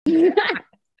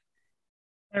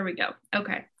There we go.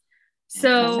 Okay.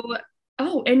 So,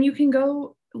 oh, and you can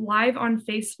go live on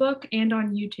Facebook and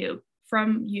on YouTube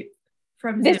from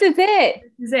Zoom. This is it.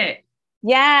 This is it.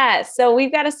 Yeah. So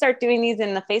we've got to start doing these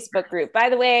in the Facebook group. By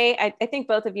the way, I think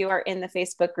both of you are in the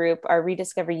Facebook group. Our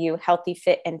Rediscover You Healthy,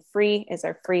 Fit, and Free is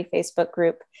our free Facebook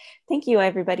group. Thank you,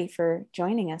 everybody, for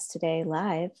joining us today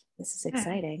live. This is Yeah.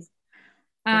 exciting.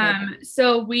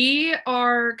 So we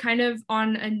are kind of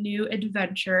on a new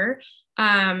adventure.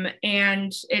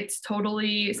 And it's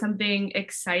totally something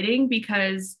exciting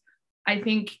because I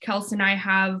think Kelsey and I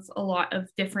have a lot of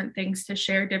different things to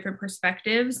share, different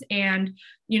perspectives. And,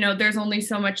 there's only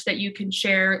so much that you can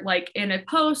share like in a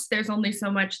post. There's only so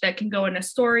much that can go in a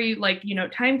story, like,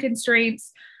 time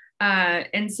constraints.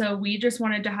 And so we just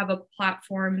wanted to have a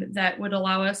platform that would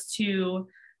allow us to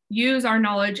use our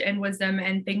knowledge and wisdom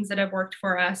and things that have worked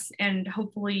for us and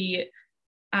hopefully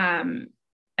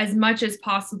as much as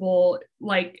possible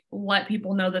like let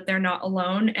people know that they're not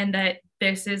alone and that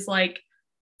this is like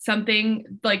something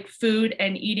like food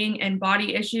and eating and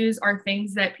body issues are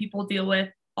things that people deal with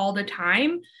all the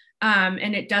time.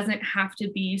 And it doesn't have to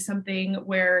be something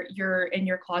where you're in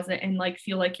your closet and like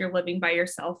feel like you're living by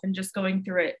yourself and just going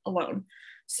through it alone.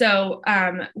 So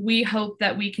we hope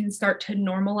that we can start to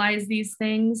normalize these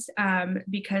things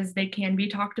because they can be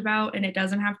talked about and it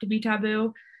doesn't have to be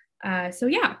taboo. So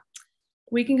yeah,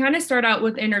 we can kind of start out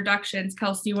with introductions.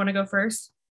 Kelsey, you want to go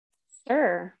first?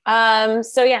 Sure.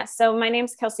 So my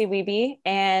name's Kelsey Wiebe,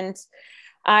 and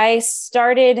I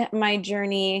started my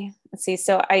journey. Let's see.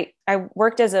 So I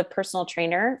worked as a personal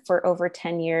trainer for over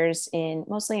 10 years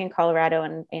mostly in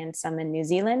Colorado and some in New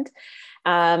Zealand.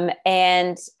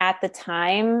 And at the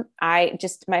time,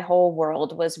 my whole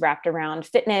world was wrapped around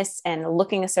fitness and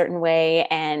looking a certain way.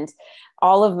 And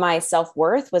all of my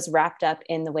self-worth was wrapped up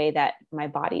in the way that my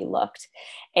body looked.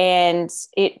 And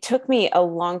it took me a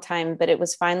long time, but it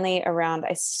was finally around,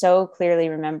 I so clearly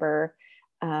remember,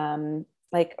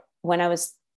 like when I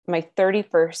was my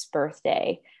 31st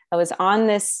birthday, I was on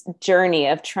this journey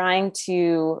of trying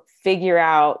to figure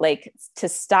out like to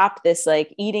stop this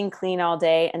like eating clean all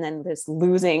day and then this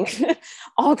losing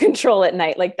all control at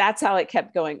night. Like that's how it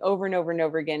kept going over and over and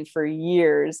over again for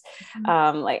years.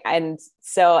 And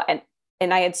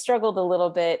I had struggled a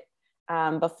little bit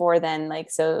before then.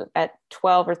 Like, so at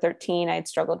 12 or 13, I had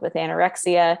struggled with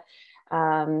anorexia.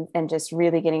 And just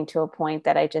really getting to a point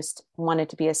that I just wanted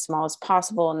to be as small as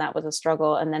possible. And that was a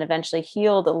struggle. And then eventually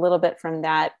healed a little bit from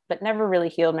that, but never really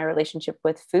healed my relationship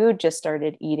with food, just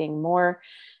started eating more.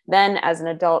 Then as an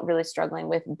adult, really struggling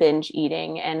with binge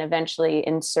eating and eventually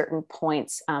in certain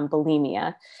points,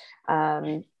 bulimia.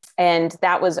 And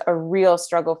that was a real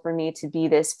struggle for me to be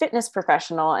this fitness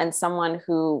professional and someone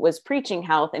who was preaching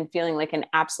health and feeling like an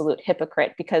absolute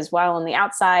hypocrite, because while on the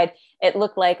outside, it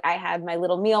looked like I had my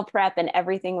little meal prep and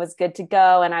everything was good to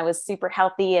go. And I was super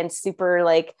healthy and super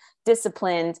like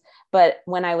disciplined. But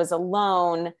when I was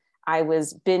alone, I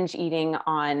was binge eating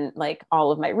on like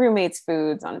all of my roommates'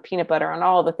 foods, on peanut butter, on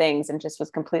all the things, and just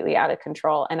was completely out of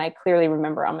control. And I clearly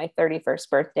remember on my 31st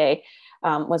birthday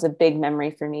was a big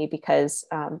memory for me because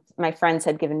my friends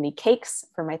had given me cakes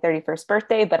for my 31st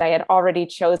birthday, but I had already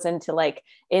chosen to like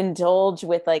indulge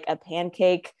with like a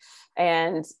pancake.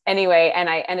 And anyway, and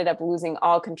I ended up losing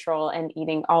all control and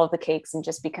eating all of the cakes and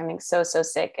just becoming so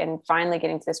sick and finally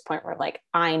getting to this point where like,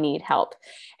 I need help.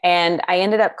 And I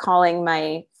ended up calling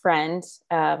my friend,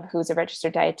 who's a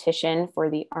registered dietitian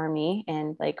for the Army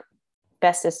and like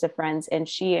bestest of friends. And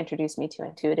she introduced me to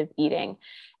intuitive eating.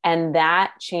 And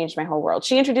that changed my whole world.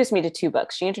 She introduced me to two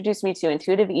books. She introduced me to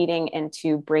intuitive eating and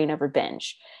to Brain Over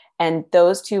Binge. And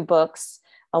those two books,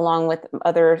 along with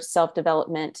other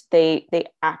self-development, they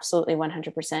absolutely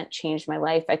 100% changed my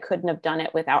life. I couldn't have done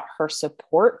it without her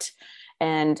support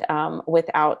and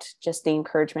without just the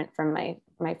encouragement from my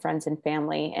friends and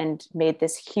family, and made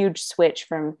this huge switch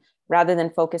from, rather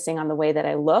than focusing on the way that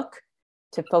I look,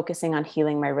 to focusing on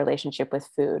healing my relationship with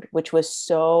food, which was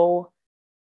so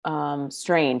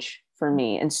strange for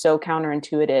me and so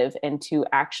counterintuitive. And to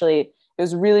actually, it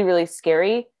was really, really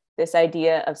scary, this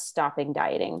idea of stopping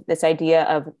dieting, this idea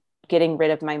of getting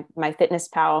rid of my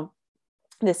MyFitnessPal,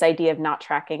 this idea of not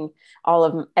tracking all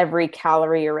of every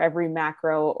calorie or every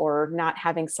macro, or not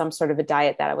having some sort of a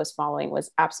diet that I was following, was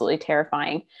absolutely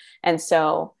terrifying. And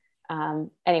so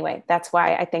anyway, that's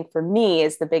why I think for me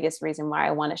is the biggest reason why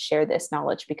I want to share this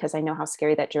knowledge, because I know how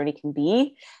scary that journey can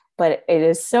be, but it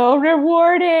is so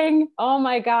rewarding. Oh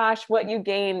my gosh, what you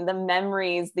gain, the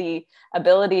memories, the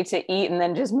ability to eat and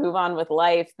then just move on with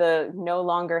life, the no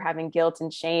longer having guilt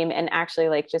and shame, and actually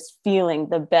like just feeling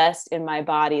the best in my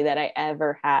body that I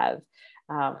ever have.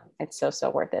 It's so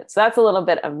worth it. So that's a little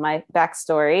bit of my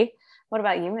backstory. What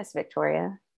about you, Miss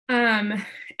Victoria?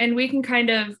 And we can kind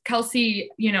of, Kelsey,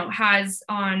 has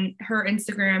on her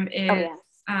Instagram is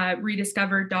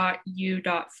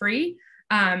rediscover.u.free.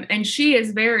 And she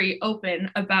is very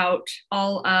open about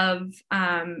all of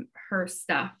her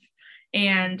stuff.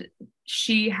 And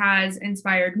she has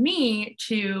inspired me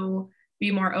to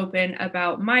be more open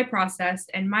about my process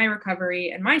and my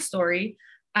recovery and my story,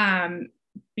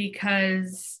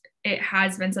 because it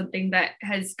has been something that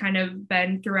has kind of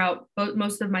been throughout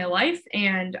most of my life.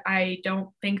 And I don't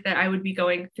think that I would be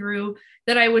going through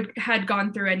that. Had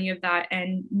gone through any of that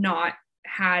and not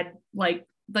had like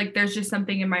there's just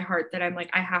something in my heart that I'm like,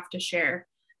 I have to share.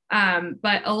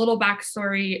 But a little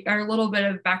backstory or a little bit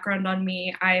of background on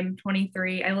me. I'm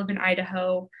 23. I live in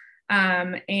Idaho.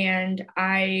 And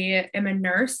I am a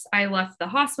nurse. I left the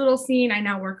hospital scene. I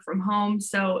now work from home.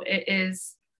 So it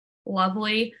is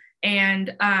lovely.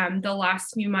 And the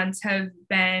last few months have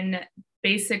been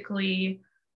basically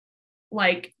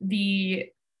like the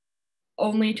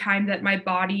only time that my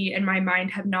body and my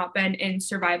mind have not been in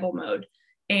survival mode.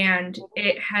 And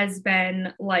it has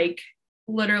been like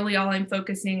literally all I'm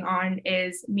focusing on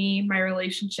is me, my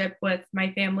relationship with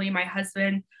my family, my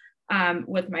husband,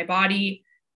 with my body,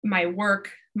 my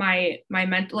work, my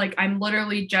mental, like I'm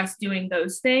literally just doing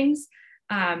those things,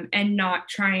 and not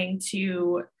trying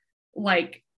to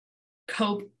like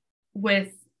cope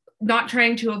with, not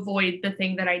trying to avoid the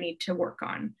thing that I need to work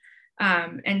on.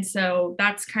 And so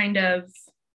that's kind of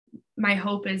my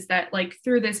hope, is that like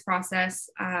through this process,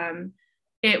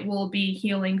 it will be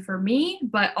healing for me,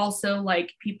 but also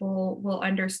like people will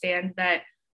understand that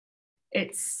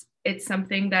it's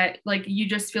something that like you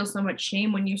just feel so much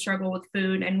shame when you struggle with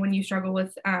food and when you struggle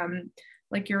with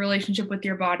like your relationship with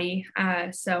your body.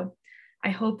 So I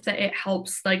hope that it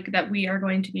helps, like that we are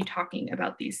going to be talking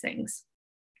about these things.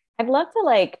 I'd love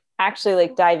to actually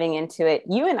diving into it.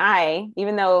 You and I,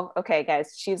 even though, okay,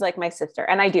 guys, she's like my sister,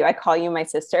 and I call you my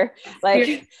sister.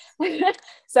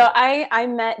 So I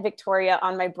met Victoria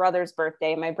on my brother's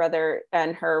birthday. My brother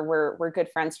and her were good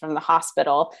friends from the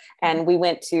hospital, and we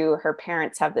went to her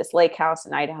parents have this lake house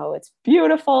in Idaho. It's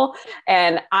beautiful.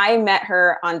 And I met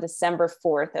her on December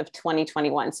 4th of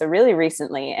 2021. So really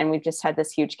recently, and we've just had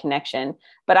this huge connection.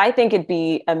 But I think it'd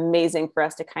be amazing for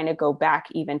us to kind of go back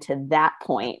even to that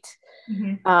point.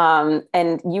 Mm-hmm.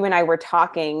 And you and I were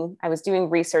talking, I was doing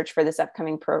research for this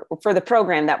upcoming for the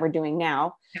program that we're doing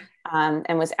now,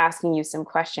 and was asking you some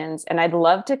questions. And I'd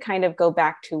love to kind of go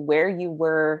back to where you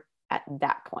were at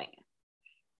that point.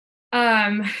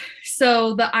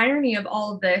 So the irony of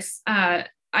all of this, I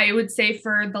would say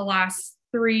for the last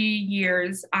 3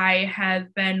 years, I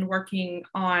have been working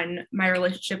on my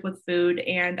relationship with food,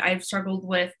 and I've struggled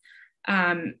with,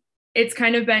 it's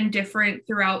kind of been different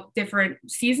throughout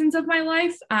different seasons of my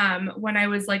life. When I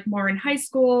was like more in high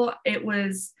school,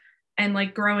 and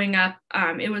like growing up,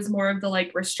 it was more of the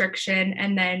like restriction.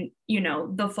 And then,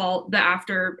 the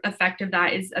after effect of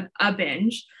that is a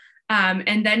binge.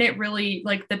 And then it really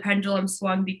like the pendulum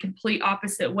swung the complete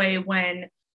opposite way when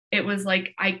it was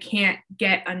like, I can't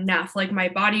get enough. Like my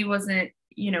body wasn't,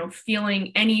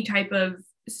 feeling any type of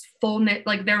fullness,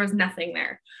 like there was nothing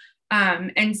there.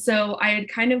 And so I had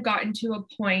kind of gotten to a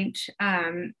point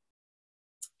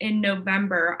in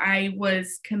November, I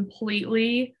was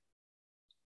completely,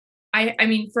 I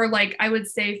mean, for like, I would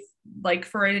say like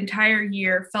for an entire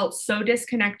year, felt so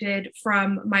disconnected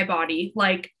from my body.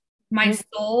 Like my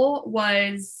soul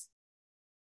was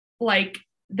like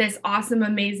this awesome,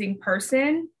 amazing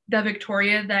person, the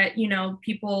Victoria that,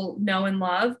 people know and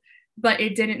love, but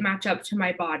it didn't match up to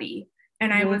my body.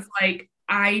 And I was like,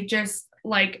 I'm just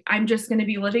going to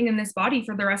be living in this body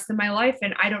for the rest of my life.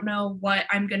 And I don't know what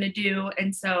I'm going to do.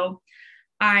 And so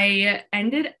I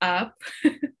ended up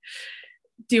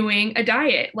doing a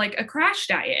diet, like a crash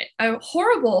diet, a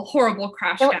horrible, horrible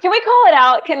crash diet. Can we call it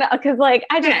out? Because like,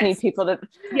 I just need people to.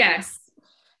 Yes.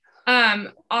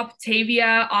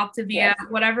 Optavia,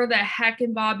 whatever the heck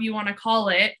and Bob you want to call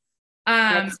it.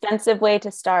 An expensive way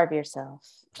to starve yourself.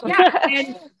 Yeah.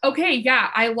 And okay. Yeah.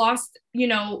 I lost,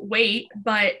 weight,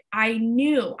 but I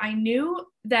knew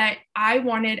that I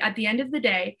wanted, at the end of the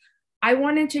day, I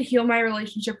wanted to heal my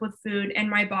relationship with food and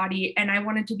my body. And I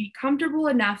wanted to be comfortable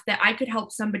enough that I could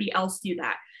help somebody else do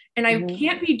that. And I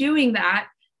can't be doing that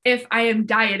if I am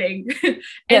dieting.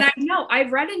 And I know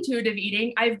I've read intuitive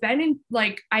eating. I've been in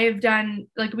I have done,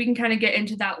 we can kind of get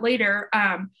into that later.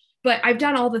 But I've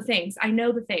done all the things. I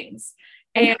know the things.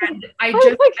 And I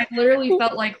literally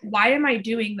felt like, why am I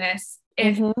doing this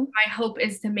if my hope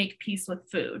is to make peace with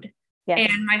food?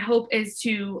 Yes. And my hope is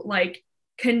to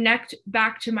connect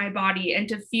back to my body and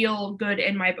to feel good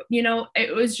in my,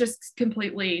 it was just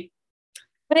completely.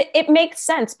 But it makes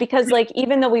sense because like,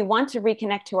 even though we want to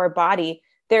reconnect to our body,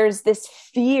 there's this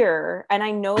fear. And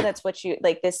I know that's what you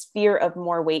like, this fear of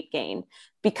more weight gain,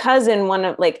 because in one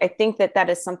of like, I think that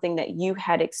is something that you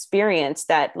had experienced,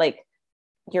 that like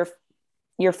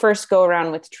your first go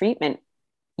around with treatment,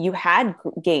 you had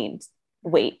gained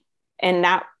weight, and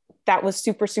that was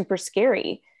super, super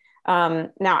scary. Now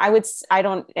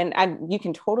you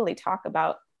can totally talk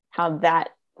about how that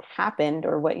happened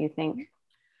or what you think.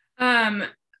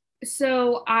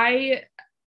 So I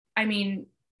mean,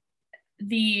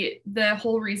 the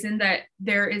whole reason that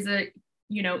there is a,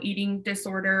 eating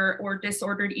disorder or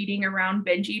disordered eating around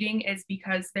binge eating is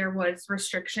because there was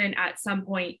restriction at some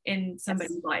point in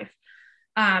somebody's life.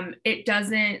 It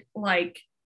doesn't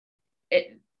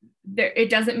it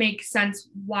doesn't make sense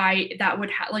why that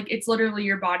would it's literally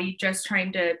your body just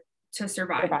trying to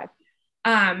survive.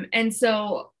 And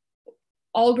so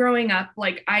all growing up,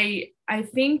 like I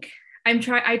think I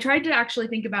tried to actually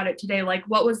think about it today, like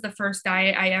what was the first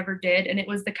diet I ever did, and it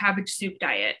was the cabbage soup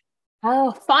diet.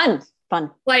 Oh, fun.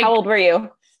 Like, how old were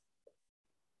you?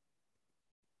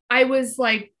 I was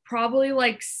like probably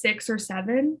like 6 or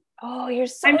 7. Oh, you're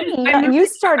so young. You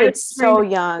started so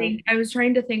young. I was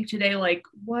trying to think today, like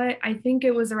what, I think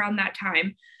it was around that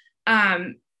time.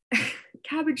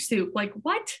 Cabbage soup, like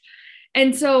what?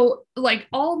 And so like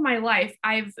all of my life,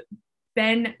 I've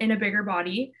been in a bigger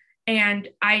body, and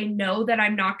I know that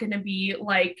I'm not going to be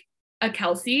like a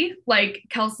Kelsey. Like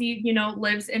Kelsey,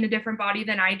 lives in a different body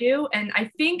than I do. And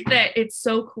I think that it's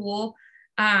so cool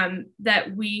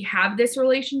that we have this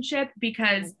relationship,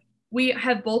 because we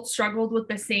have both struggled with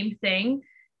the same thing.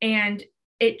 And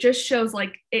it just shows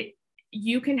like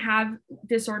you can have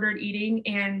disordered eating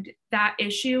and that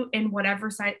issue in whatever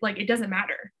side, like it doesn't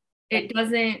matter.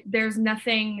 There's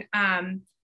nothing,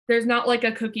 there's not like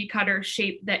a cookie cutter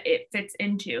shape that it fits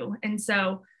into. And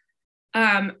so,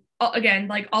 again,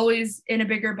 like always in a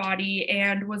bigger body,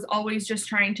 and was always just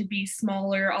trying to be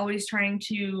smaller, always trying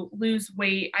to lose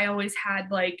weight. I always had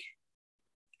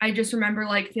I just remember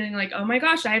like feeling like, oh my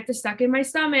gosh, I have to stuck in my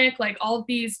stomach. Like all of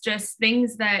these just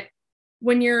things that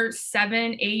when you're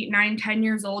 7, 8, 9, 10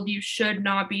 years old, you should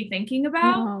not be thinking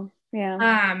about. Oh,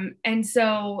 yeah. And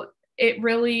so it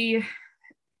really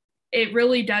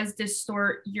does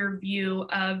distort your view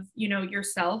of,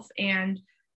 yourself, and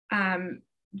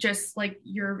just like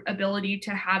your ability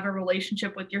to have a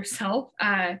relationship with yourself.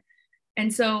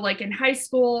 And so like in high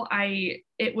school,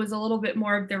 it was a little bit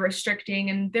more of the restricting,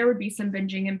 and there would be some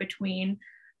binging in between.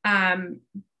 And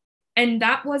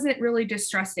that wasn't really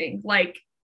distressing. Like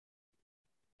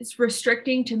it's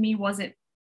restricting to me wasn't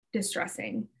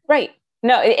distressing. Right.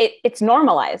 No, it's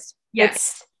normalized.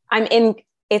 Yes.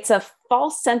 It's a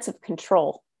false sense of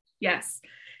control. Yes.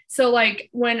 So like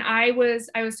when I was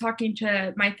talking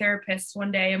to my therapist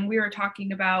one day, and we were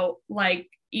talking about like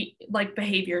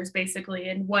behaviors basically,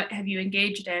 and what have you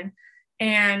engaged in?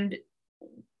 And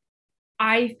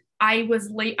I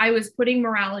was putting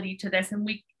morality to this, and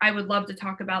I would love to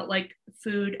talk about like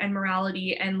food and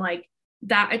morality and like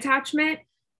that attachment.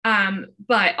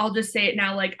 But I'll just say it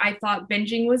now. Like I thought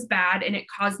binging was bad and it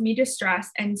caused me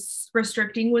distress, and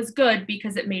restricting was good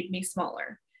because it made me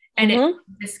smaller and it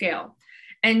the scale.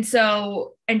 And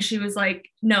so, and she was like,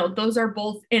 no, those are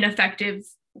both ineffective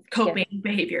coping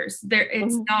behaviors.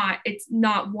 It's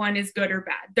not one is good or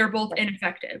bad. They're both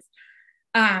ineffective.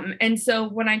 And so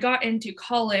when I got into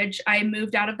college, I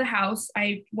moved out of the house.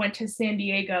 I went to San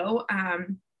Diego.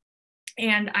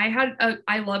 And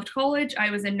I loved college. I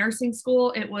was in nursing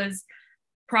school. It was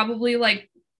probably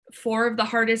like 4 of the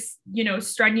hardest,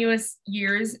 strenuous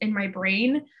years in my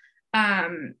brain.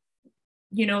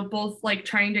 Both like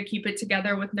trying to keep it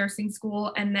together with nursing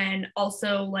school, and then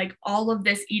also like all of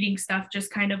this eating stuff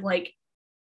just kind of like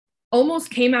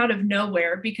almost came out of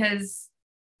nowhere, because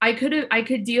I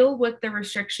could deal with the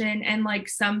restriction and like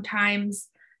sometimes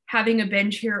having a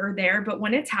binge here or there, but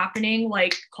when it's happening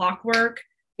like clockwork,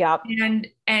 and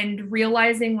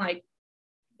realizing like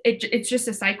it's just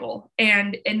a cycle,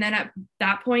 and then at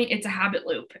that point it's a habit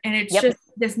loop, and it's just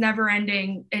this never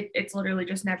ending. It's literally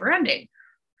just never ending.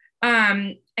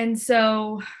 And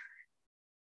so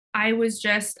I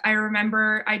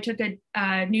remember I took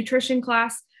a nutrition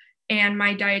class, and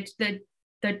my diet,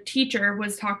 the teacher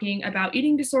was talking about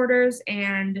eating disorders,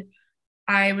 and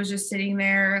I was just sitting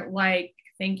there like,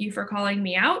 thank you for calling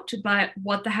me out, but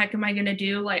what the heck am I going to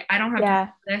do? Like, I don't have time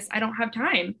for this. I don't have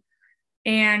time.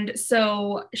 And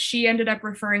so she ended up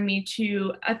referring me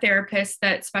to a therapist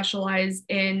that specialized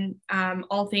in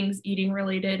all things eating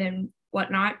related and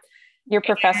whatnot. Your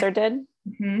professor did?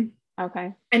 Mm-hmm.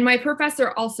 Okay. And my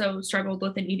professor also struggled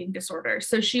with an eating disorder.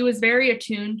 So she was very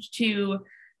attuned to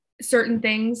certain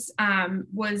things.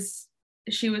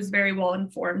 She was very well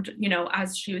informed,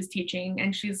 as she was teaching.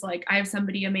 And she's like, I have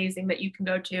somebody amazing that you can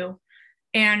go to.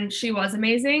 And she was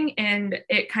amazing. And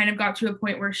it kind of got to a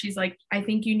point where she's like, I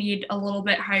think you need a little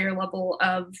bit higher level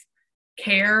of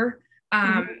care.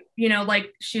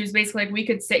 Like she was basically like, we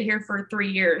could sit here for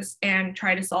 3 years and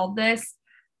try to solve this.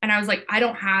 And I was like, I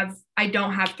don't have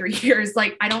 3 years.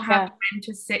 Like, I don't have time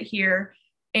to sit here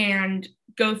and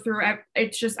go through.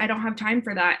 It's just, I don't have time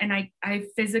for that. And I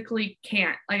physically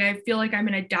can't. Like, I feel like I'm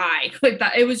going to die. Like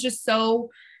that.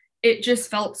 It just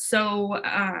felt so,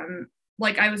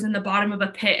 like I was in the bottom of a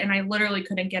pit and I literally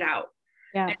couldn't get out.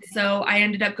 Yeah. And so I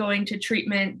ended up going to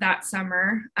treatment that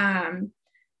summer.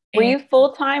 Were you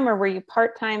full-time or were you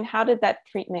part-time? How did that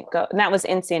treatment go? And that was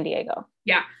in San Diego.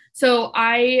 Yeah. So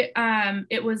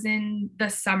it was in the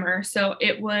summer. So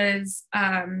it was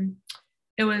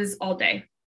all day.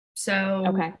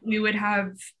 So we would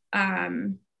have,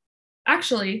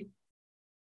 actually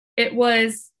it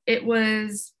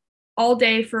was all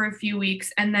day for a few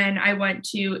weeks. And then I went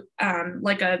to,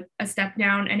 like a step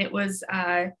down, and it was,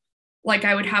 like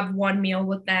I would have one meal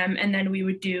with them and then we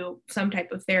would do some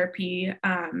type of therapy.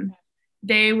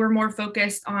 They were more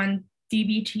focused on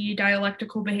DBT,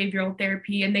 dialectical behavioral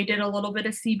therapy, and they did a little bit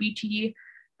of CBT.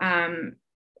 And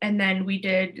then we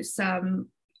did some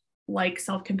like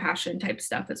self-compassion type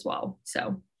stuff as well.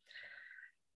 So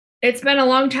it's been a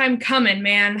long time coming,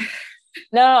 man.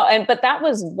 No, but that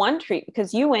was one treatment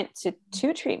because you went to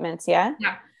 2 treatments, yeah?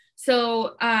 Yeah.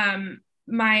 So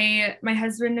my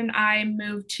husband and I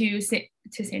moved to San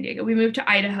Diego. We moved to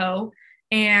Idaho,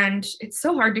 and it's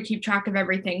so hard to keep track of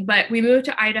everything. But we moved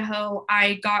to Idaho.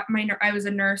 I was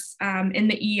a nurse in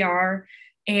the ER,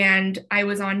 and I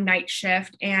was on night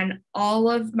shift, and all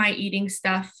of my eating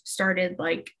stuff started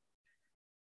like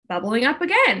bubbling up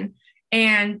again.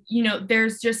 And,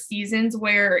 there's just seasons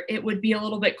where it would be a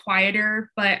little bit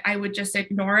quieter, but I would just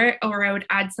ignore it, or I would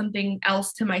add something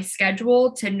else to my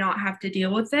schedule to not have to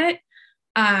deal with it.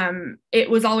 It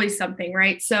was always something,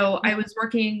 right? So I was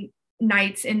working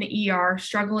nights in the ER,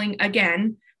 struggling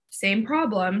again, same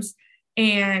problems.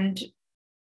 And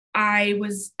I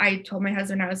told my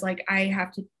husband, I was like,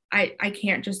 I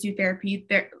can't just do therapy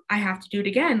there. I have to do it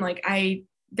again. Like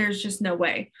there's just no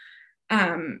way.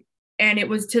 And it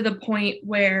was to the point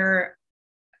where,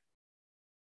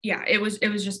 yeah, it was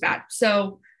just bad.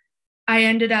 So I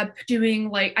ended up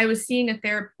doing I was seeing an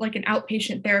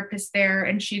outpatient therapist there,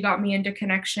 and she got me into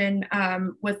connection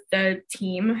with the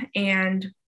team.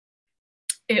 And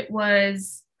I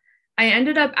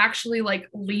ended up actually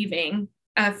leaving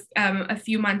a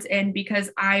few months in because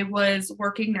I was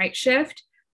working night shift,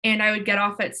 and I would get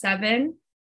off at 7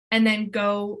 and then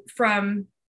go from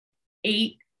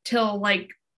 8 till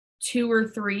 2 or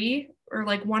 3 or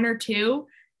 1 or 2.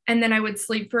 And then I would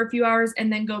sleep for a few hours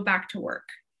and then go back to work.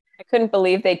 I couldn't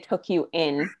believe they took you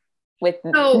in with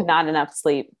not enough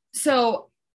sleep. So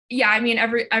yeah, I mean,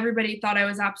 everybody thought I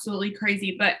was absolutely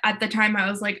crazy, but at the time I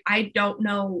was like, I don't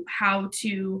know how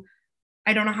to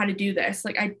do this.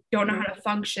 I don't know how to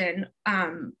function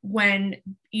when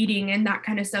eating and that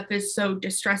kind of stuff is so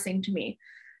distressing to me.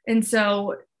 And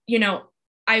so,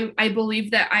 I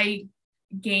believe that I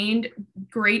gained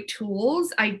great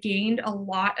tools. I gained a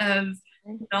lot of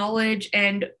knowledge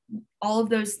and all of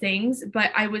those things,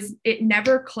 but it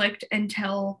never clicked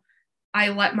until I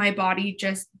let my body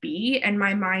just be and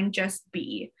my mind just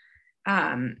be.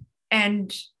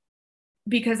 And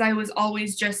because I was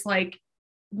always just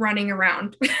running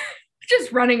around,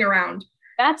 just running around.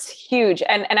 That's huge.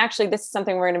 And actually, this is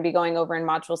something we're going to be going over in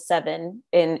module 7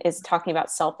 is talking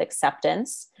about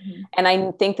self-acceptance. Mm-hmm. And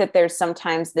I think that there's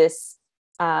sometimes this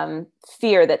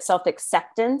fear that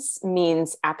self-acceptance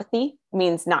means apathy,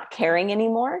 means not caring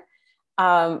anymore.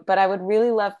 But I would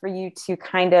really love for you to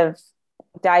kind of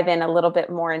dive in a little bit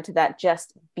more into that,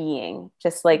 just being,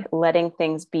 just letting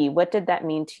things be. What did that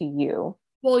mean to you?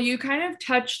 Well, you kind of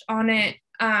touched on it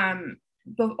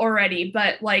already,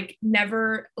 but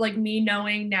never, me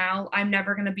knowing now I'm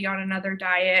never going to be on another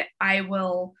diet.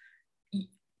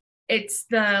 It's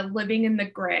the living in the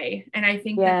gray. And I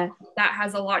think that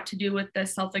has a lot to do with the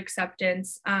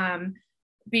self-acceptance,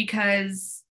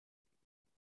 because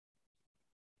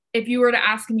if you were to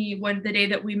ask me the day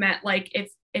that we met,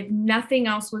 if nothing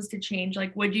else was to change,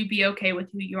 would you be okay with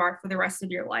who you are for the rest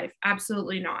of your life?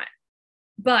 Absolutely not.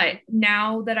 But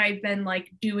now that I've been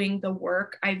doing the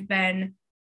work, I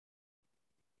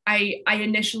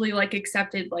initially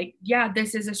accepted yeah,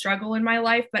 this is a struggle in my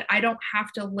life, but I don't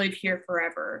have to live here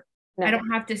forever. No. I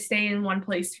don't have to stay in one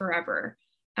place forever.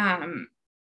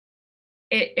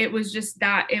 it was just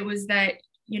that, it was that,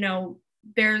 you know,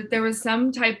 there was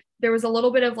there was a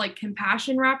little bit of like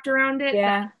compassion wrapped around it.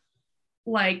 Yeah. That,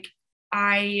 like,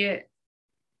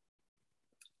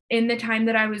 in the time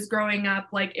that I was growing up,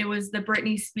 like it was the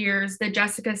Britney Spears, the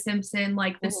Jessica Simpson,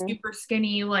 like the super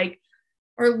skinny, like,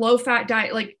 or low fat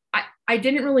diet. Like I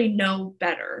didn't really know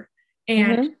better.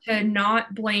 And to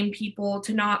not blame people,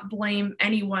 to not blame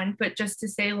anyone, but just to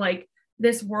say like,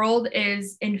 this world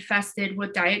is infested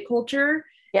with diet culture.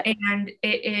 Yep. And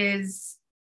it is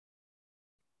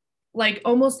like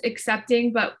almost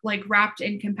accepting, but like wrapped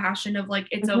in compassion of like,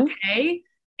 it's okay.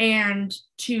 And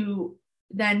to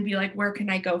then be like, where can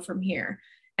I go from here?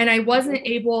 And I wasn't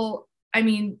able, I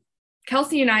mean,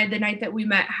 Kelsey and I, the night that we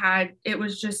met, it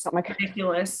was just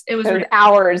ridiculous. It was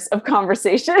hours of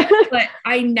conversation. But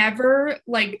I never,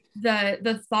 like,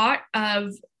 the thought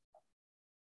of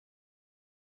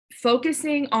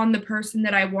focusing on the person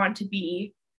that I want to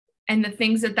be and the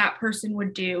things that that person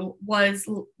would do was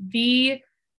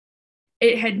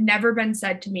it had never been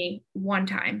said to me one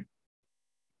time.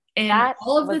 And that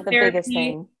all of the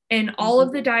therapy and all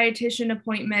of the dietitian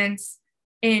appointments,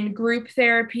 in group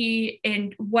therapy,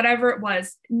 and whatever it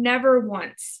was, never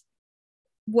once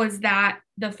was that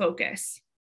the focus.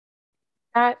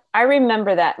 I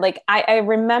remember that. Like, I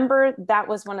remember that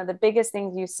was one of the biggest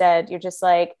things you said. You're just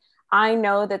like, I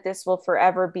know that this will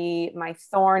forever be my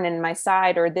thorn in my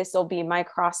side, or this will be my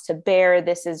cross to bear.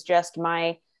 This is just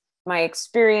my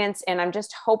experience. And I'm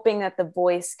just hoping that the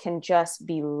voice can just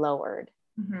be lowered.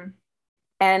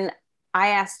 And I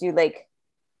asked you, like,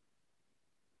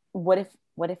 what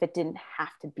if it didn't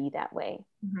have to be that way?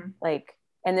 Like,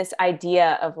 and this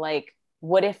idea of like,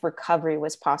 what if recovery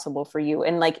was possible for you?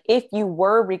 And like, if you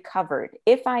were recovered,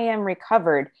 if I am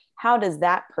recovered, how does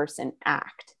that person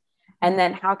act? And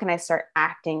then how can I start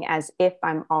acting as if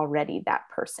I'm already that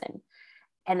person?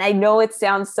 And I know it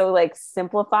sounds so like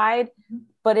simplified,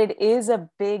 but it is a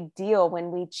big deal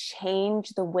when we change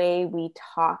the way we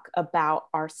talk about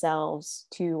ourselves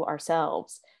to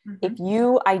ourselves. If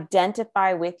you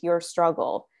identify with your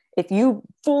struggle, if you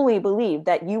fully believe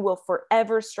that you will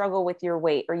forever struggle with your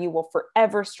weight, or you will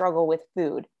forever struggle with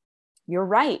food, you're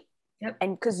right. Yep.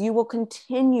 And because you will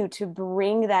continue to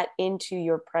bring that into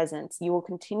your presence, you will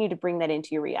continue to bring that into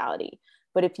your reality.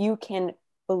 But if you can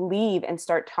believe and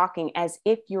start talking as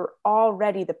if you're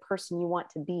already the person you want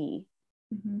to be,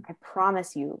 I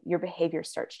promise you, your behavior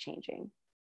starts changing.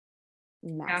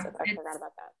 Massive. I forgot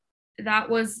about that. That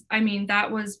was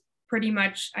pretty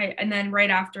much, and then right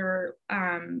after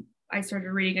I started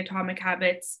reading Atomic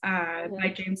Habits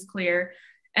by James Clear.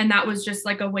 And that was just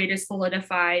like a way to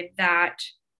solidify that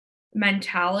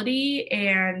mentality.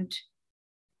 And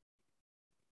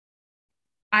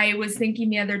I was thinking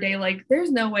the other day, like,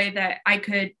 there's no way that I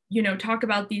could, talk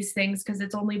about these things because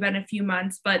it's only been a few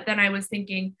months. But then I was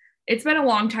thinking, it's been a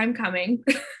long time coming.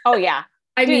 Oh, yeah.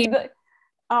 I mean,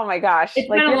 oh my gosh. It's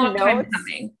been a long time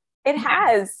coming. It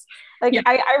has. Like, yeah.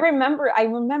 I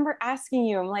remember asking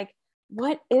you, I'm like,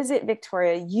 what is it,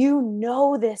 Victoria? You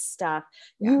know this stuff.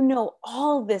 Yeah. You know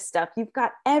all this stuff. You've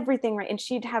got everything right. And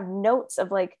she'd have notes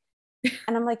of like,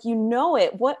 and I'm like, you know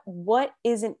it. What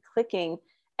isn't clicking?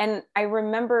 And I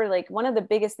remember like one of the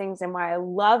biggest things and why I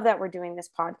love that we're doing this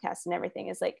podcast and everything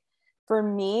is like, for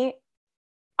me,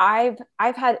 I've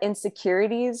had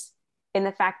insecurities in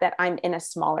the fact that I'm in a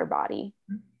smaller body.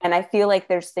 And I feel like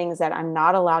there's things that I'm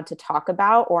not allowed to talk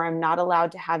about, or I'm not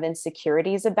allowed to have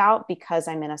insecurities about because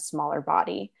I'm in a smaller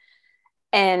body.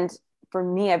 And for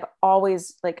me, I've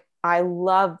always like, I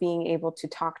love being able to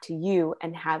talk to you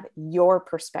and have your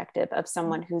perspective of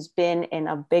someone who's been in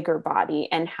a bigger body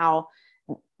and how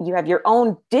you have your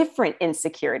own different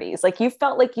insecurities. Like you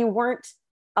felt like you weren't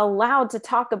allowed to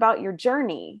talk about your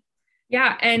journey.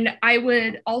 Yeah. And I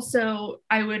would also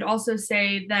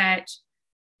say that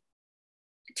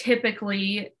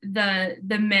typically the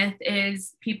myth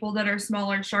is people that are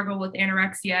smaller struggle with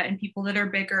anorexia and people that are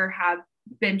bigger have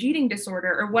binge eating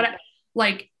disorder or what,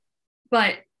 like,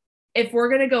 but if we're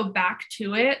going to go back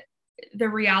to it, the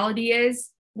reality is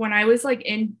when I was like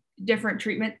in different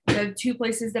treatment, the two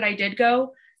places that I did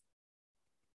go,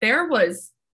 there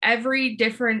was every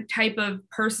different type of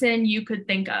person you could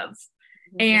think of.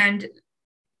 And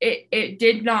it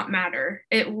did not matter.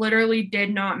 It literally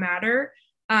did not matter.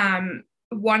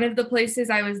 One of the places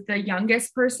I was the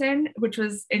youngest person, which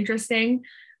was interesting.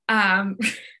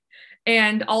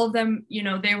 And all of them,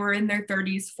 they were in their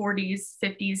 30s, 40s,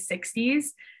 50s, 60s.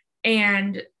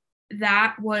 And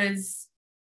that was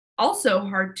also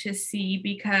hard to see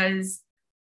because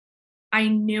I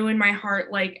knew in my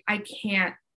heart, like, I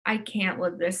can't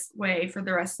live this way for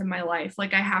the rest of my life.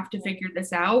 Like, I have to figure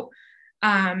this out.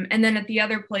 And then at the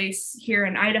other place here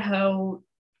in Idaho,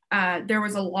 there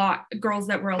was a lot girls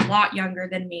that were a lot younger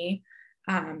than me.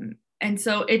 And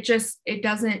so it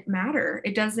doesn't matter.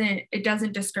 It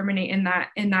doesn't discriminate in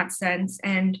that sense.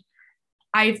 And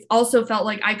I also felt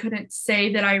like I couldn't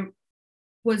say that I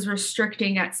was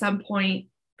restricting at some point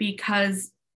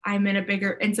because I'm in a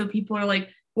bigger, and so people are like,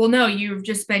 well, no, you've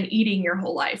just been eating your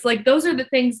whole life. Like those are the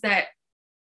things that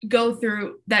go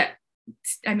through that,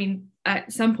 I mean,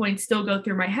 at some point still go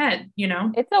through my head, you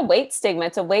know? It's a weight stigma.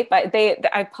 It's a weight by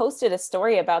I posted a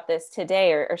story about this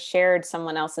today, or shared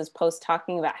someone else's post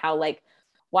talking about how, like,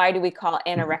 why do we call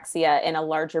anorexia in a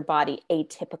larger body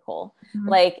atypical? Mm-hmm.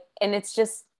 Like, and it's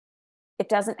just, it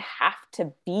doesn't have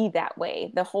to be that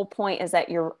way. The whole point is that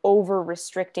you're over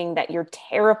restricting, that you're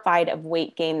terrified of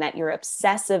weight gain, that you're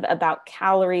obsessive about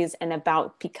calories and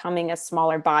about becoming a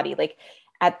smaller body. Like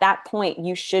at that point,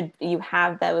 you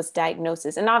have those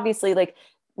diagnoses. And obviously, like,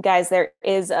 guys,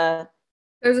 there's a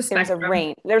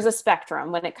range, there's a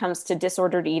spectrum when it comes to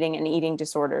disordered eating and eating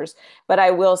disorders. But I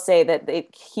will say that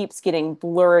it keeps getting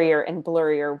blurrier and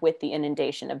blurrier with the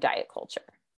inundation of diet culture.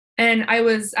 And I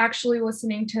was actually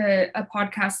listening to a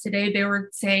podcast today. They were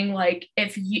saying, like,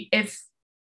 if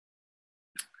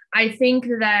I think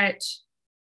that,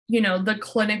 you know, the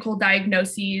clinical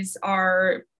diagnoses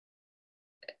are,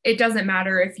 it doesn't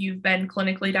matter if you've been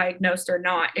clinically diagnosed or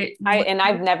not.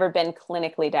 I've never been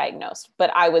clinically diagnosed, but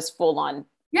I was full on.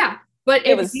 Yeah. But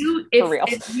if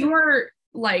you are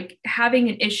like having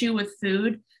an issue with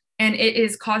food and it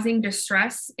is causing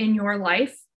distress in your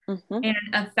life, mm-hmm. and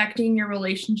affecting your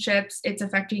relationships, it's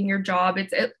affecting your job,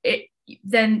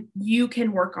 then you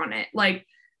can work on it. Like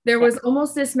there was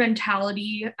almost this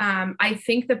mentality. I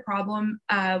think the problem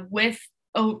with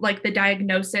like the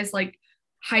diagnosis, like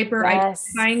hyper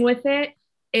identifying with it,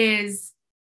 is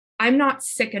I'm not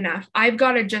sick enough. I've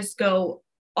got to just go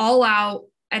all out,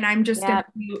 and I'm just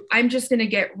gonna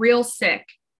get real sick.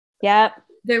 Yep.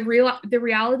 The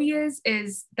reality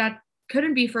is that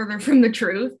couldn't be further from the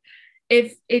truth.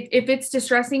 If it's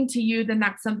distressing to you, then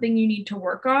that's something you need to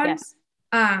work on. Yes.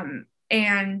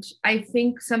 And I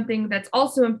think something that's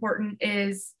also important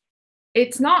is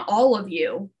it's not all of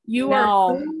you. You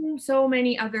are doing so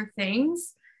many other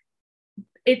things.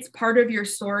 It's part of your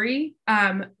story.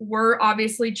 We're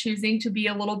obviously choosing to be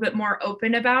a little bit more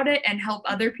open about it and help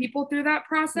other people through that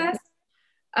process.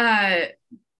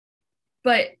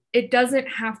 But it doesn't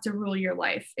have to rule your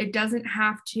life. It doesn't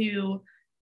have to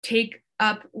take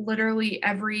up literally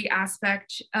every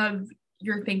aspect of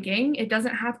your thinking. It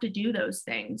doesn't have to do those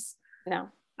things. No,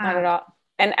 not at all.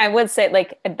 And I would say,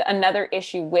 like, another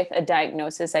issue with a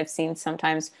diagnosis I've seen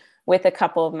sometimes with a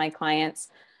couple of my clients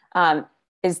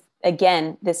is,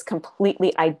 again, this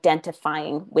completely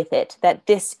identifying with it, that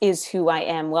this is who I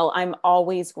am. Well, I'm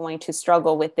always going to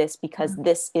struggle with this because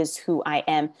this is who I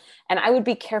am. And I would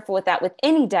be careful with that with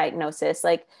any diagnosis,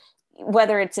 like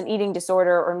whether it's an eating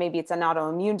disorder or maybe it's an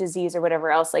autoimmune disease or whatever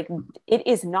else. Like, it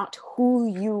is not who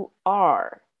you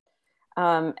are.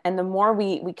 And the more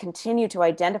we continue to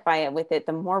identify it with it,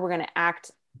 the more we're going to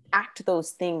act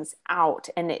those things out,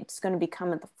 and it's going to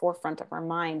become at the forefront of our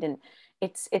mind. And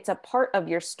it's a part of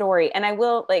your story. And I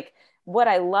will, like, what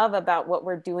I love about what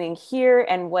we're doing here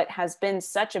and what has been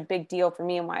such a big deal for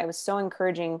me and why I was so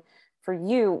encouraging for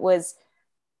you was,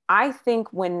 I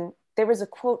think when there was a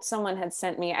quote someone had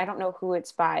sent me, I don't know who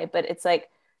it's by, but it's like,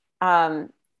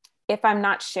 if I'm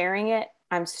not sharing it,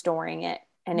 I'm storing it,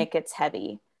 and it gets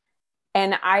heavy.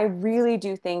 And I really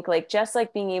do think, like, just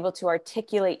like being able to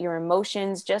articulate your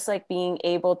emotions, just like being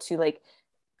able to, like,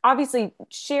 obviously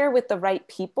share with the right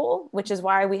people, which is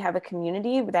why we have a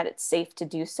community, that it's safe to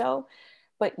do so.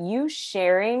 But you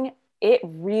sharing it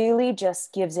really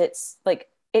just gives it, like,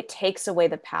 it takes away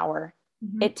the power.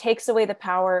 Mm-hmm. It takes away the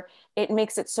power. It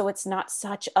makes it so it's not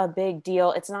such a big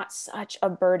deal. It's not such a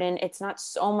burden. It's not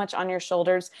so much on your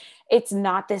shoulders. It's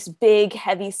not this big,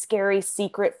 heavy, scary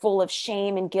secret full of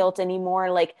shame and guilt anymore.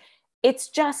 Like, it's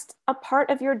just a part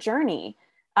of your journey.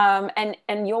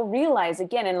 And you'll realize,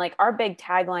 again, and like our big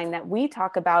tagline that we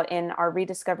talk about in our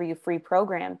Rediscover You Free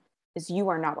program is, you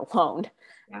are not alone.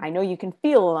 Yeah. I know you can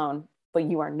feel alone, but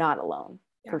you are not alone,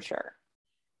 for sure.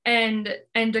 And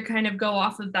to kind of go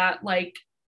off of that, like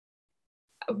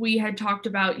we had talked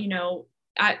about, you know,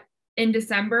 in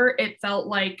December, it felt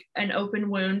like an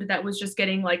open wound that was just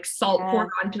getting like salt poured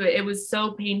onto it. It was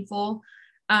so painful.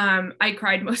 I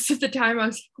cried most of the time. I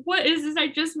was like, what is this? I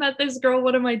just met this girl.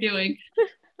 What am I doing?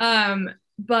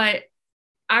 But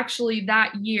actually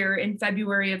that year in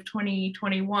February of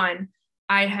 2021,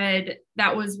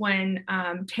 that was when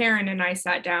Taryn and I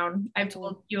sat down. I've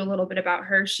told you a little bit about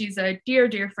her. She's a dear,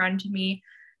 dear friend to me.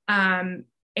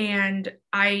 and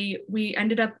we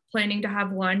ended up planning to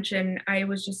have lunch, and I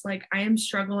was just like, I am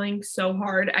struggling so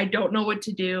hard. I don't know what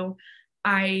to do.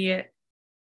 I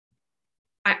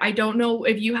don't know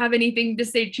if you have anything to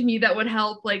say to me that would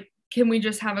help. Like, can we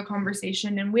just have a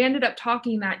conversation? And we ended up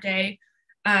talking that day.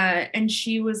 And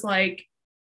she was like,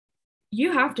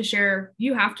 you have to share,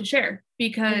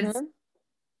 because Mm-hmm.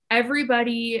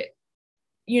 everybody,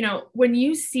 when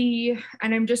you see,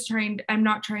 and I'm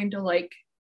not trying to like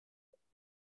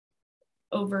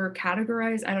over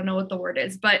categorize, I don't know what the word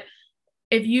is, but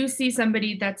if you see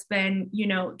somebody that's been,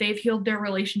 they've healed their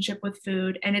relationship with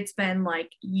food and it's been like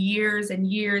years and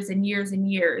years and years and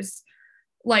years,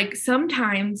 like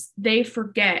sometimes they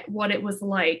forget what it was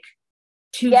like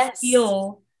to Yes.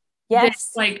 feel this,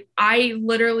 Yes. like I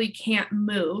literally can't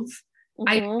move.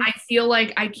 Mm-hmm. I feel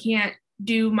like I can't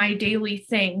do my daily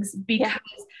things Yeah.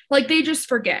 because like they just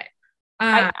forget.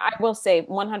 I will say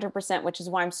 100%, which is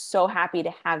why I'm so happy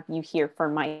to have you here for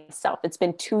myself. It's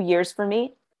been 2 years for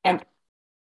me, Yeah. and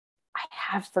I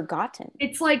have forgotten.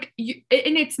 It's like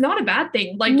and it's not a bad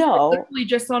thing. Like you're No. literally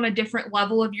just on a different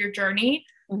level of your journey.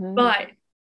 Mm-hmm. But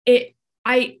it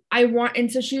I want,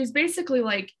 and so she was basically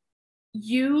like,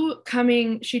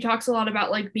 she talks a lot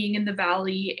about like being in the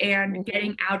valley and Mm-hmm.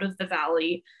 getting out of the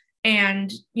valley.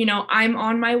 And I'm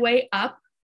on my way up.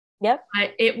 Yep.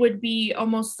 But it would be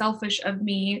almost selfish of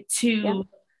me Yep.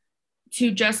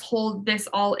 to just hold this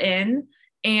all in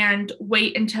and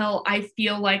wait until I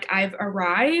feel like I've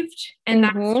arrived. And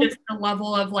that's Mm-hmm. just the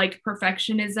level of like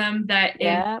perfectionism that is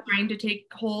Yep. trying to take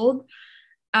hold.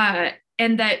 Uh,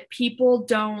 and that people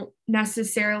don't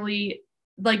necessarily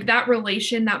like that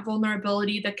that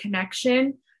vulnerability, the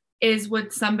connection is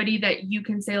with somebody that you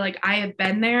can say, like, I have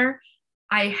been there.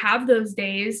 I have those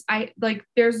days. I like,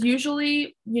 there's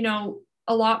usually,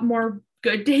 a lot more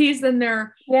good days than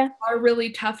there Yeah. are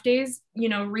really tough days,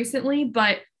 recently,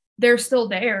 but they're still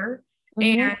there.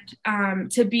 Mm-hmm.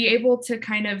 And to be able to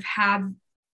kind of have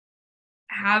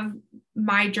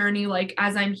my journey, like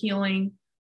as I'm healing,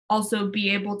 also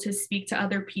be able to speak to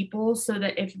other people so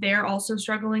that if they're also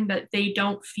struggling, that they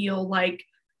don't feel like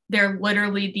they're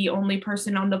literally the only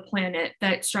person on the planet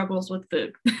that struggles with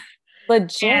food. and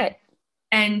Legit.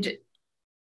 and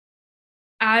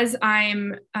as I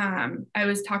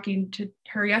was talking to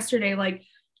her yesterday, like,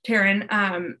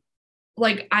 Taryn,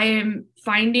 like I am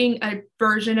finding a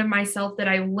version of myself that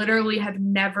I literally have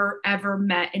never ever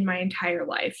met in my entire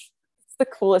life. It's the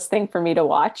coolest thing for me to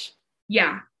watch.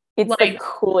 Yeah. It's the Like,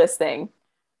 coolest thing.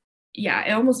 yeah,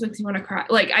 it almost makes me want to cry.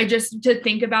 Like, I just, to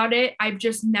think about it, I've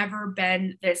just never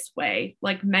been this way.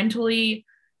 Like, mentally,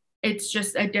 it's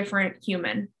just a different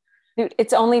human. Dude,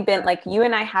 it's only been like you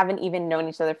and I haven't even known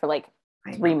each other for like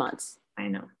I three know. months, I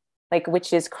know. like,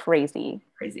 which is crazy.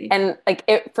 Crazy. And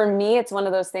like for me, it's one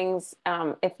of those things.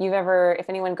 If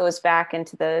anyone goes back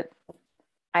into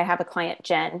I have a client,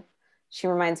 Jen, she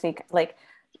reminds me like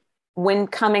when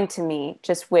coming to me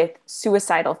just with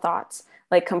suicidal thoughts,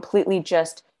 like completely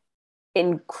just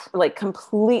like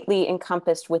completely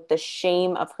encompassed with the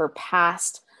shame of her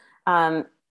past. Um,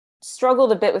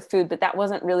 Struggled a bit with food, but that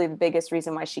wasn't really the biggest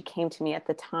reason why she came to me at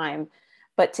the time.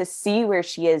 But to see where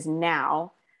she is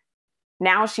now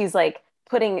she's like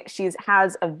she's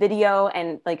has a video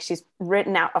and like she's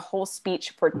written out a whole speech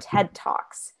for TED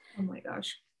Talks. Oh my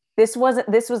gosh. This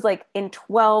was like in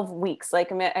 12 weeks.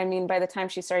 Like, I mean, by the time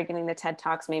she started getting the TED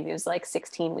Talks, maybe it was like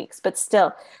 16 weeks, but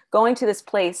still going to this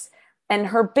place. And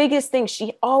her biggest thing,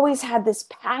 she always had this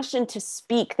passion to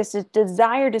speak, this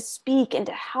desire to speak and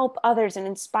to help others and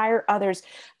inspire others.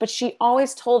 But she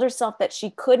always told herself that she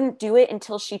couldn't do it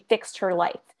until she fixed her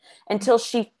life, until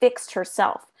she fixed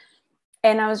herself.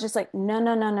 And I was just like, no,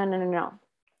 no, no, no, no, no, no.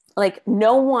 Like,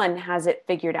 no one has it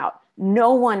figured out.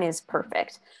 No one is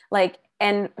perfect. Like,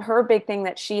 and her big thing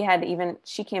that she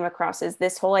came across is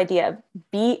this whole idea of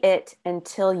be it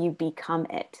until you become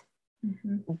it.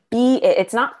 Mm-hmm. Be it.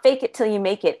 It's not fake it till you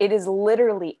make it. It is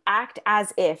literally act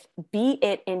as if, be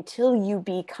it until you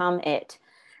become it.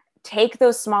 Take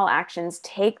those small actions,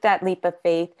 take that leap of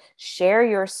faith, share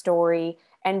your story,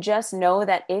 and just know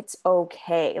that it's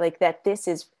okay. Like that this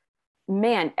is,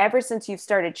 man, ever since you've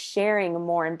started sharing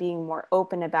more and being more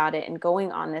open about it and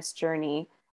going on this journey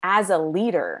as a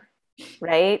leader,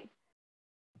 right?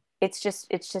 It's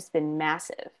just been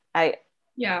massive.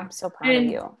 Yeah. I'm so proud of And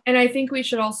you. and I think we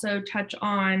should also touch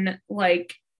on,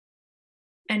 like,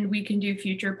 and we can do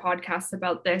future podcasts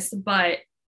about this, but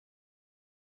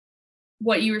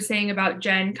what you were saying about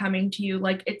Jen coming to you,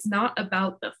 like, it's not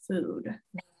about the food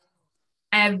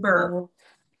ever.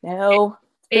 No, no.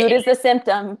 Food It, is the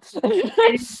symptom.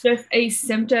 it's just a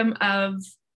symptom of,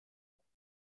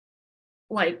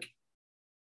 like,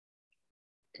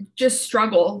 just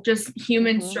struggle, just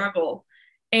human Mhm. struggle.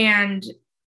 And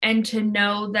to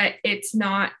know that it's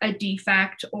not a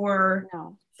defect or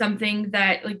No. something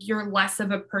that like you're less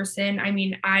of a person. I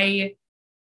mean, I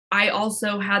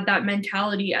also had that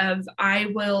mentality of I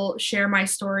will share my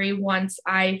story once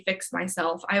I fix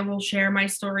myself. I will share my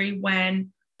story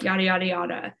when yada yada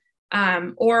yada.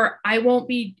 Or I won't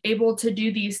be able to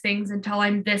do these things until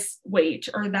I'm this weight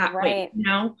or that weight, Right. you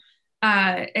know?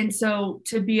 And so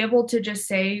to be able to just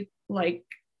say, like,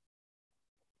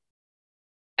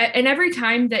 and every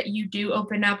time that you do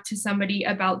open up to somebody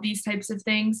about these types of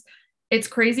things, it's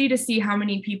crazy to see how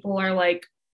many people are like,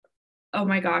 oh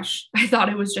my gosh, I thought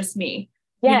it was just me,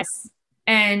 you know? Yes.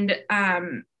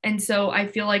 And so I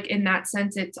feel like in that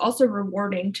sense, it's also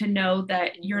rewarding to know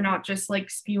that you're not just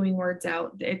like spewing words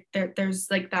out.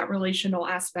 There's like that relational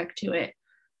aspect to it.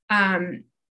 Um,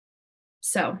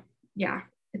 so yeah,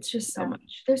 it's just so Yeah.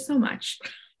 much. There's so much.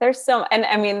 And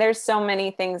I mean, there's so many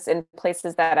things and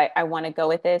places that I want to go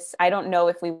with this. I don't know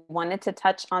if we wanted to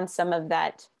touch on some of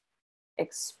that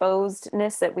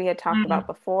exposedness that we had talked Mm. about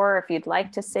before, if you'd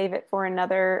like to save it for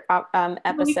another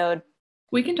episode.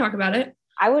 We can talk about it.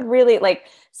 I would really like,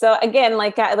 so again,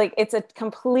 like it's a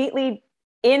completely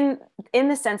in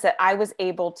the sense that I was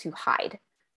able to hide.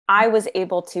 I was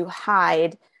able to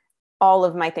hide all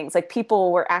of my things. Like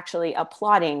people were actually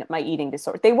applauding my eating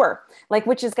disorder. They were like,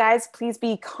 which is, guys, please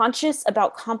be conscious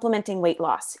about complimenting weight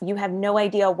loss. You have no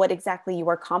idea what exactly you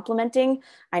are complimenting.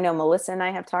 I know Melissa and I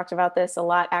have talked about this a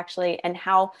lot actually, and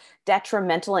how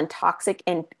detrimental and toxic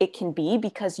and it can be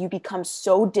because you become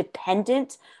so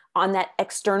dependent on that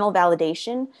external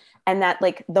validation. And that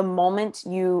like the moment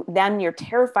you're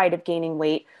terrified of gaining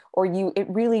weight, or it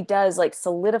really does like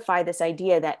solidify this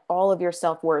idea that all of your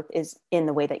self-worth is in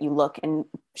the way that you look and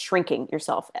shrinking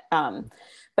yourself.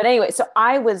 But anyway, so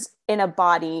I was in a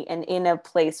body and in a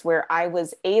place where I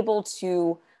was able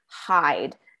to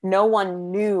hide. No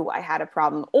one knew I had a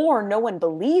problem, or no one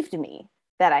believed me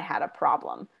that I had a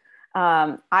problem.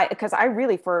 Because I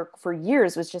really for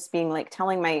years was just being like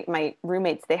telling my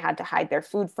roommates they had to hide their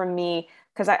food from me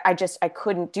because I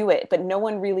couldn't do it, but no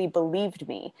one really believed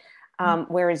me.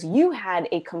 Whereas you had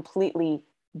a completely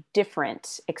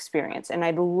different experience, and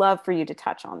I'd love for you to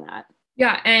touch on that.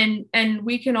 Yeah, and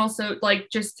we can also, like,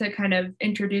 just to kind of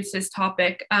introduce this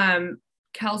topic,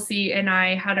 Kelsey and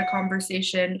I had a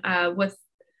conversation with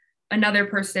another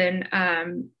person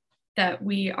that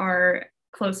we are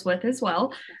close with as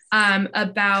well,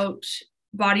 about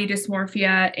body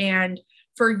dysmorphia. And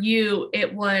for you,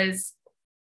 it was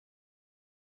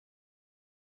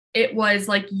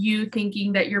like you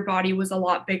thinking that your body was a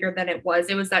lot bigger than it was.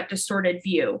 It was that distorted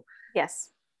view. Yes.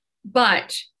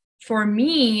 But for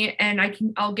me, and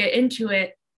I'll get into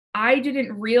it, I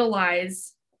didn't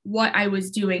realize what I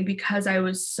was doing because I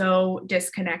was so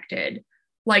disconnected.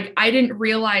 Like I didn't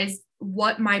realize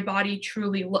what my body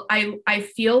truly I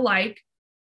feel like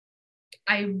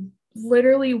I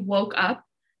literally woke up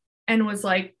and was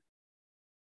like,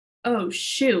 oh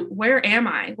shoot, where am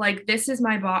I? Like this is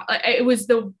my body.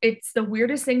 It's the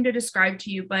weirdest thing to describe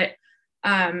to you, but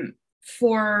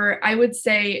for I would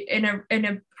say in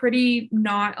a pretty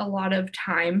not a lot of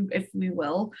time, if we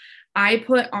will, I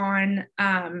put on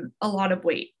a lot of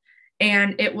weight.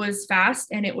 And it was fast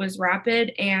and it was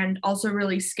rapid and also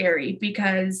really scary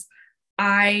because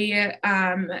I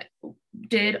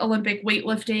did Olympic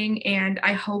weightlifting, and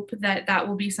I hope that that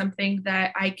will be something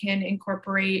that I can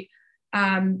incorporate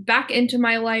back into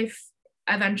my life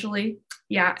eventually.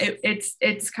 Yeah,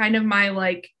 it's kind of my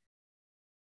like,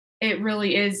 it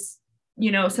really is,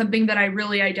 you know, something that I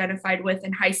really identified with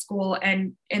in high school,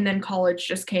 and then college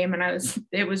just came and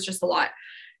it was just a lot.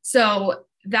 So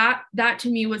that to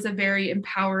me was a very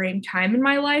empowering time in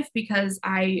my life because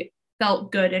I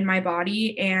felt good in my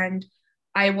body, and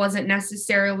I wasn't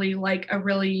necessarily like a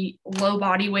really low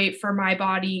body weight for my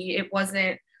body. It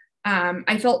wasn't,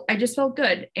 I just felt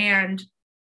good. And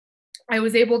I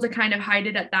was able to kind of hide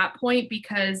it at that point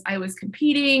because I was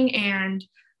competing, and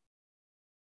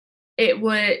it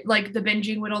would, like, the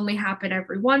binging would only happen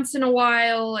every once in a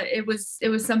while. It was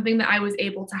something that I was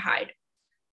able to hide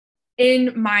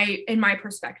in my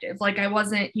perspective. Like I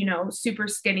wasn't, you know, super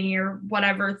skinny or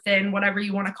whatever, thin, whatever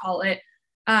you want to call it.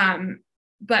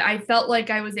 But I felt like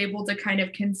I was able to kind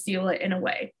of conceal it in a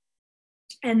way.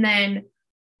 And then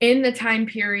in the time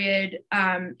period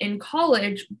in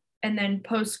college and then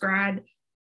post grad,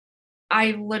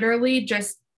 I literally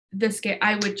just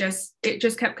it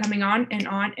just kept coming on and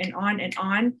on and on and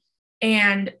on.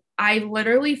 And I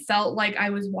literally felt like I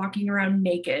was walking around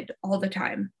naked all the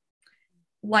time.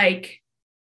 Like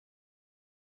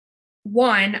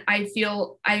one,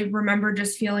 I remember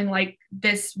just feeling like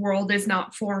this world is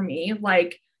not for me.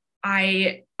 Like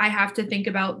I have to think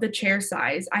about the chair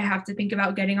size. I have to think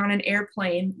about getting on an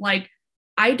airplane. Like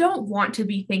I don't want to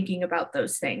be thinking about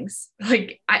those things.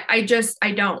 Like I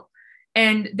don't.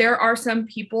 And there are some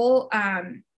people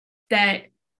that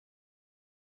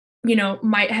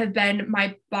might have been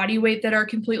my body weight that are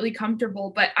completely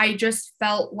comfortable, but I just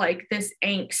felt like this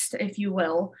angst, if you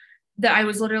will, that I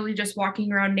was literally just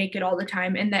walking around naked all the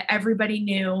time and that everybody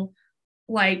knew,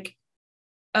 like,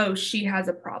 oh, she has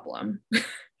a problem.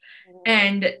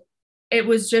 And it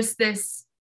was just this,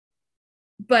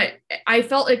 but I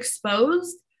felt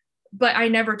exposed, but I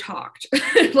never talked.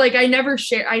 Like I never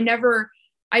shared,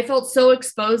 I felt so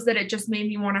exposed that it just made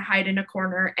me want to hide in a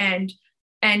corner and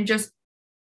just,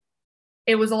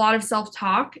 it was a lot of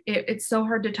self-talk. It's so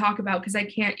hard to talk about because I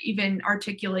can't even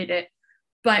articulate it.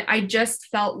 But I just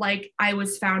felt like I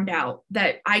was found out,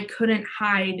 that I couldn't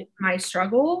hide my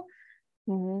struggle,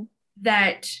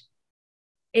 that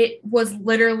it was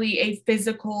literally a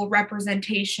physical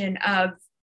representation of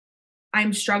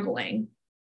I'm struggling.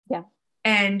 Yeah.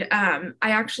 And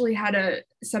I actually had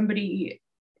somebody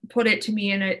put it to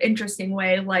me in an interesting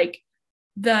way, like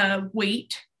the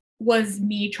weight was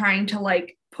me trying to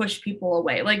like push people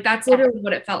away. Like that's literally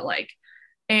what it felt like.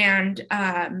 And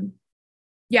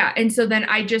yeah. And so then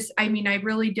I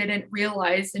really didn't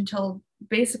realize until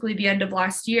basically the end of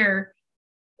last year,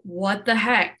 what the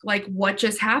heck, like what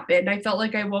just happened. I felt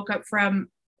like I woke up from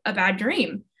a bad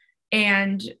dream.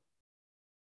 And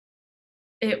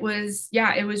it was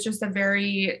just a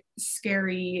very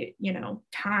scary,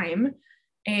 time.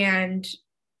 And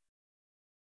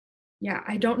yeah,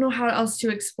 I don't know how else to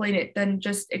explain it than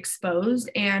just exposed.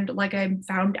 And like I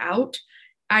found out,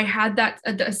 I had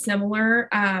a similar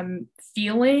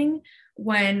feeling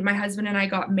when my husband and I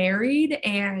got married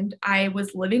and I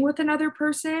was living with another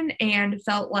person and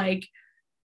felt like,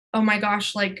 oh my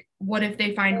gosh, like what if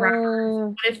they find rappers?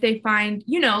 What if they find,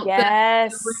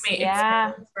 yes, the roommate yeah,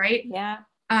 experience, right? yeah.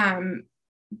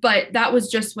 But that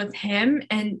was just with him.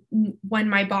 And when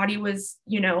my body was,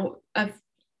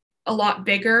 a lot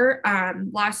bigger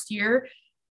last year,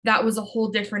 that was a whole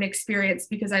different experience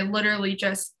because I literally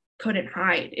just couldn't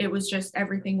hide. It was just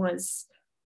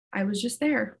I was just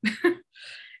there.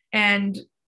 and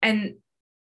and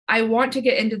I want to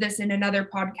get into this in another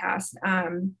podcast,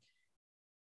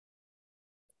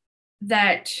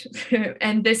 that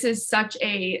and this is such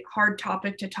a hard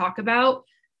topic to talk about,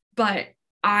 but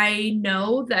I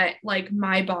know that like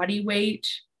my body weight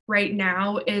right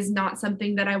now is not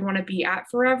something that I want to be at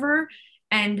forever.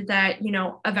 And that,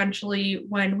 eventually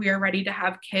when we are ready to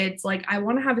have kids, like I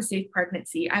want to have a safe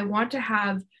pregnancy. I want to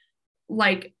have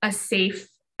like a safe,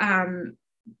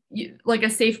 like a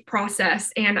safe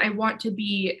process, and I want to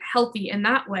be healthy in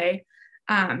that way.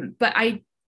 But I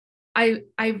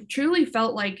truly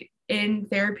felt like in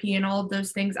therapy and all of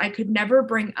those things, I could never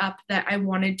bring up that I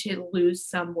wanted to lose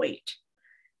some weight.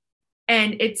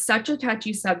 And it's such a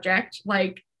touchy subject.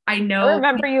 Like I know. I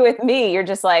remember you with me. You're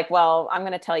just like, well, I'm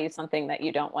going to tell you something that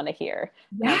you don't want to hear.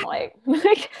 Yeah. And I'm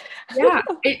like, yeah,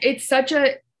 it's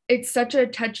such a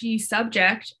touchy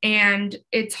subject, and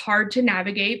it's hard to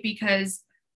navigate because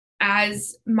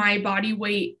as my body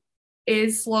weight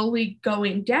is slowly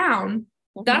going down,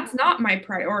 that's not my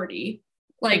priority.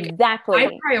 Like exactly.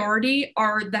 my priority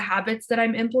are the habits that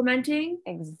I'm implementing.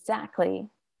 Exactly.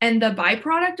 And the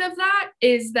byproduct of that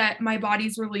is that my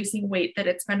body's releasing weight that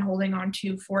it's been holding on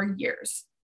to for years.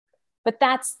 But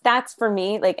that's for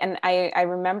me, like, and I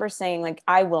remember saying, like,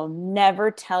 I will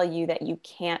never tell you that you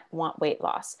can't want weight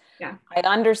loss. Yeah. I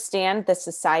understand the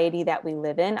society that we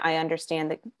live in. I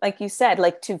understand that, like you said,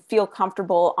 like to feel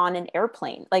comfortable on an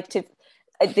airplane, like to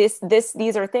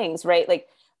these are things, right? Like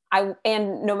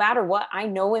and no matter what, I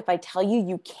know if I tell you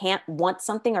you can't want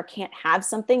something or can't have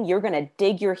something, you're going to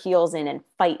dig your heels in and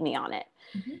fight me on it.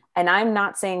 Mm-hmm. And I'm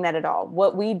not saying that at all.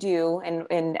 What we do,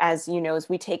 and as you know, is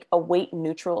we take a weight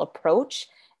neutral approach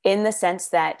in the sense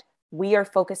that we are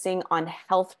focusing on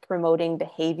health promoting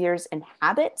behaviors and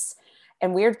habits,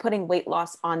 and we're putting weight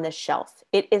loss on the shelf.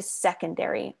 It is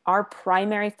secondary. Our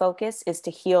primary focus is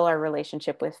to heal our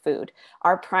relationship with food.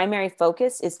 Our primary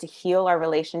focus is to heal our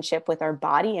relationship with our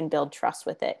body and build trust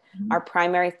with it. Mm-hmm. Our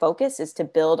primary focus is to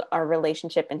build our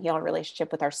relationship and heal our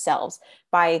relationship with ourselves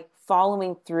by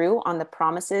following through on the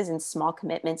promises and small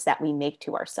commitments that we make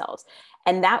to ourselves.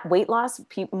 And that weight loss,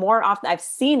 more often, I've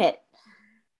seen it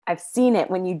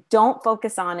when you don't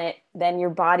focus on it, then your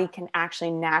body can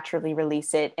actually naturally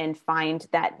release it and find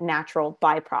that natural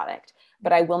byproduct.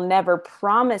 but I will never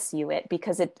promise you it,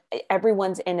 because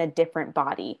everyone's in a different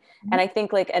body. Mm-hmm. And I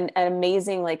think like an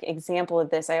amazing like example of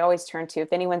this, I always turn to,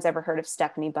 if anyone's ever heard of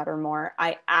Stephanie Buttermore,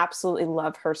 I absolutely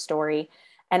love her story.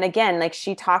 And again, like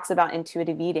she talks about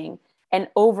intuitive eating, and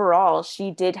overall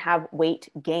she did have weight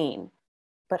gain,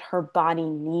 but her body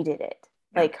needed it.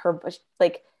 Yeah.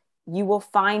 Like you will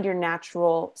find your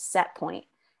natural set point.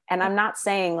 And I'm not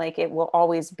saying like it will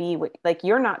always be like,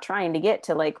 you're not trying to get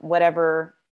to like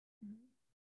whatever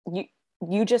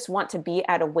you just want to be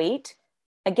at a weight,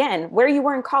 again, where you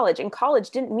were in college. In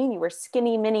college didn't mean you were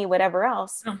skinny, mini, whatever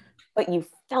else, but you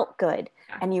felt good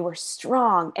and you were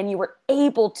strong and you were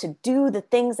able to do the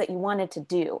things that you wanted to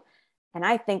do. And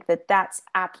I think that that's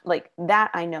like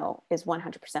that, I know is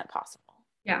 100% possible.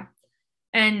 Yeah.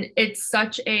 And it's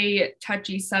such a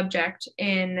touchy subject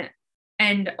and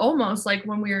almost like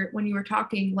when you were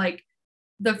talking, like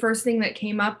the first thing that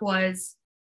came up was,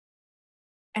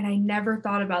 and I never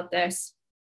thought about this,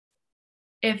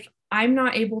 if I'm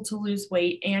not able to lose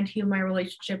weight and heal my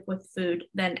relationship with food,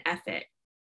 then F it.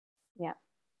 Yeah.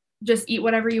 Just eat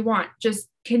whatever you want. Just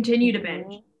continue to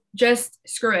binge. Just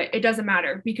screw it. It doesn't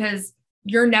matter, because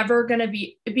you're never going to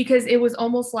be, because it was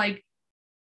almost like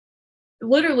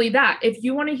literally that. If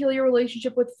you want to heal your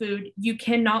relationship with food, you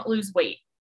cannot lose weight.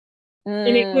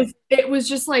 And it was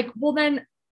just like, well then,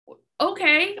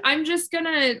 okay, I'm just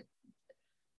gonna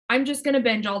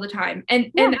binge all the time. And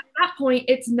at that point,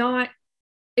 it's not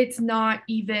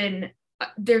even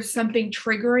there's something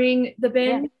triggering the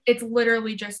binge. Yeah. It's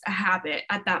literally just a habit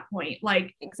at that point.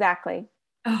 Like, exactly.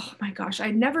 Oh my gosh,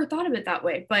 I never thought of it that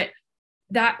way, but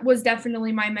that was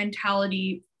definitely my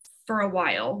mentality for a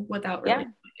while without really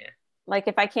doing it. Like,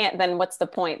 if I can't, then what's the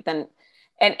point? Then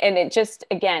and it just,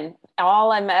 again,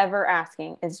 all I'm ever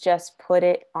asking is just put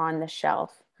it on the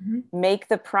shelf. Mm-hmm. Make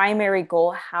the primary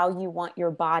goal how you want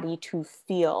your body to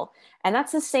feel. And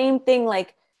that's the same thing.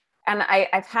 Like, and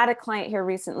I've had a client here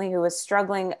recently who was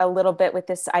struggling a little bit with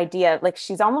this idea. Like,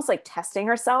 she's almost like testing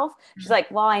herself. She's mm-hmm.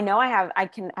 like, well, I know I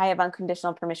have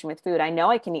unconditional permission with food. I know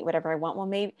I can eat whatever I want. Well,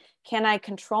 maybe can I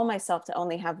control myself to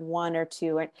only have one or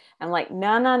two? And I'm like,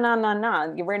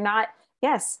 no. We're not.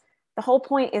 Yes. The whole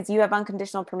point is you have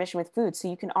unconditional permission with food, so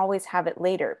you can always have it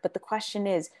later. But the question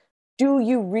is, do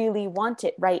you really want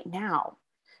it right now?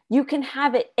 You can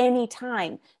have it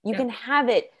anytime. You can have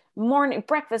it morning,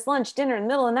 breakfast, lunch, dinner, in the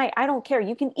middle of the night. I don't care.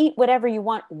 You can eat whatever you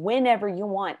want, whenever you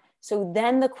want. So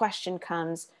then the question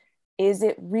comes, is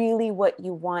it really what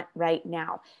you want right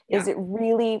now? Yeah. Is it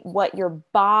really what your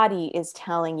body is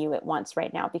telling you it wants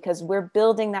right now? Because we're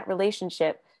building that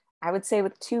relationship, I would say,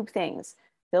 with two things: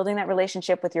 building that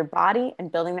relationship with your body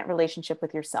and building that relationship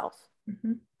with yourself.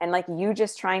 Mm-hmm. And like, you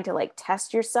just trying to like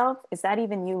test yourself, is that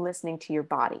even you listening to your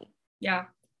body? Yeah.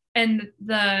 And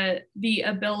the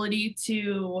ability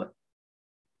to,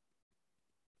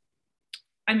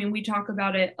 I mean, we talk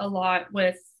about it a lot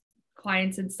with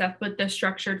clients and stuff, but the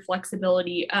structured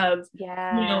flexibility of,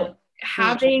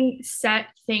 having set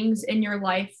things in your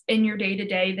life, in your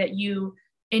day-to-day that you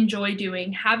enjoy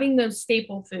doing, having those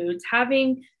staple foods,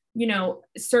 having,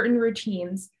 certain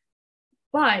routines.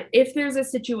 But if there's a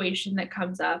situation that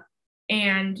comes up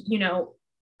and,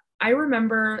 I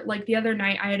remember like the other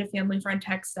night I had a family friend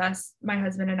text us, my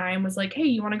husband and I, and was like, hey,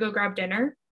 you want to go grab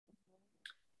dinner?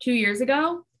 2 years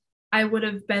ago, I would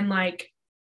have been like,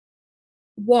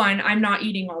 one, I'm not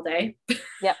eating all day.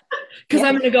 Yep. Because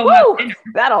I'm going to go have dinner.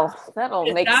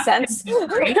 That'll make sense.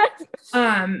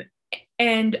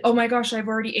 And oh my gosh, I've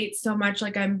already ate so much.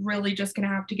 Like, I'm really just going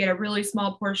to have to get a really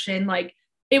small portion. Like,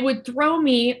 it would throw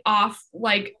me off.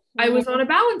 Like, I was on a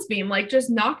balance beam, like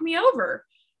just knock me over.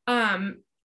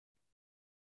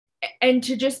 And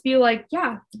to just be like,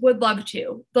 yeah, would love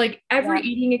to. Like, every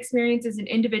eating experience is an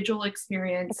individual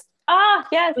experience.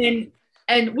 Yes.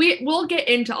 And we'll get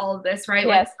into all of this, right?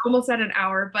 Yes. Like, almost at an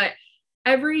hour, but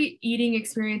every eating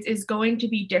experience is going to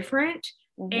be different.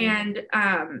 Mm-hmm.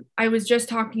 And I was just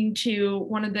talking to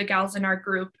one of the gals in our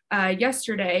group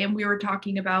yesterday, and we were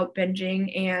talking about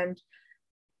binging, and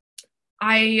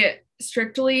I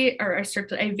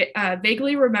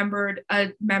vaguely remembered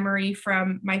a memory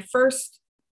from my first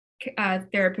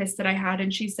therapist that I had.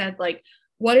 And she said, like,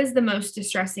 what is the most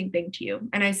distressing thing to you?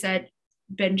 And I said,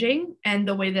 binging, and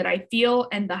the way that I feel,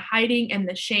 and the hiding and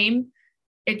the shame.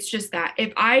 It's just that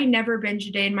if I never binge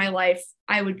a day in my life,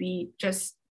 I would be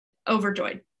just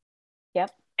overjoyed.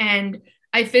 Yep. And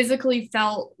I physically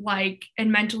felt like,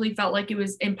 and mentally felt like, it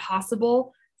was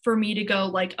impossible for me to go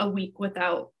like a week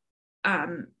without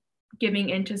giving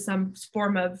into some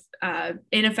form of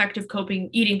ineffective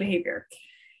coping eating behavior.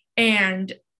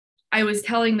 And I was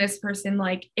telling this person,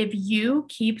 like, if you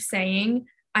keep saying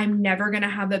I'm never going to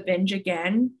have a binge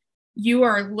again, you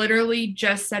are literally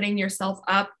just setting yourself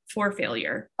up for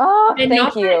failure. Oh, And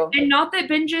thank you. not that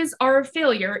binges are a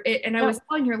failure. And I No. was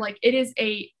telling her, like, it is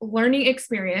a learning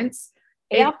experience.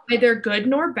 It's Yep. neither good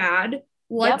nor bad.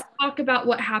 Let's Yep. talk about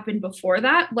what happened before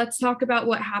that. Let's talk about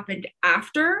what happened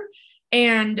after.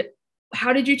 And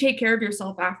how did you take care of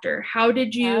yourself after? How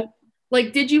did you, Yep.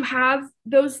 like, did you have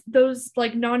those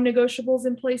like non-negotiables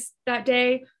in place that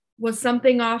day? Was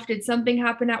something off? Did something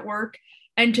happen at work?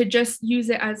 And to just use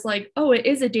it as like, oh, it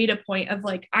is a data point of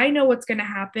like, I know what's going to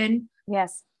happen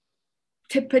Yes.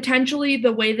 to potentially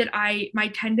the way that my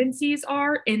tendencies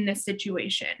are in this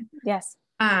situation. Yes.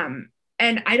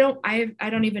 And I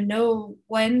don't even know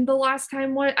when the last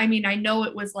time was. I mean, I know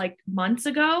it was like months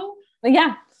ago,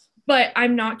 Yeah. but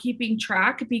I'm not keeping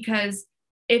track because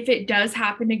if it does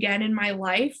happen again in my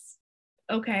life,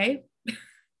 okay.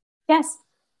 Yes.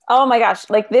 Oh my gosh.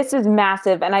 Like this is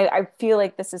massive. And I feel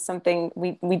like this is something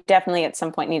we definitely at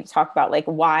some point need to talk about, like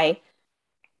why,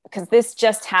 because this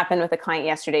just happened with a client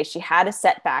yesterday. She had a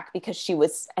setback because she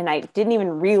was, and I didn't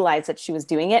even realize that she was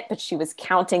doing it, but she was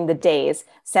counting the days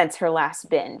since her last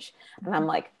binge. And I'm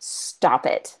like, stop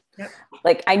it. Yep.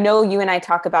 Like, I know you and I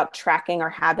talk about tracking our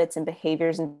habits and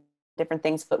behaviors and different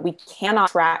things, but we cannot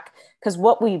track because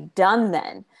what we've done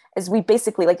then is we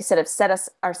basically, like you said, have set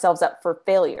ourselves up for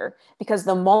failure because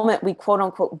the moment we quote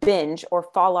unquote binge or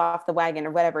fall off the wagon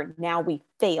or whatever, now we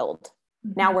failed.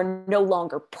 Now we're no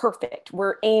longer perfect.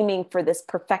 We're aiming for this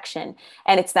perfection.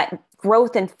 And it's that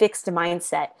growth and fixed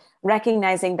mindset,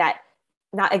 recognizing that,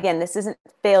 not again, this isn't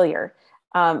failure,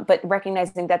 but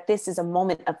recognizing that this is a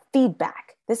moment of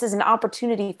feedback. This is an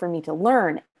opportunity for me to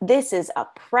learn. This is a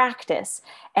practice.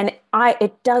 And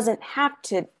it doesn't have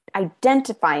to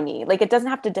identify me. Like it doesn't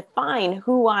have to define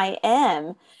who I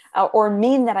am or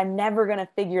mean that I'm never going to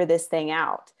figure this thing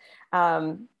out.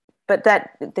 But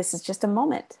that this is just a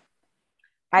moment.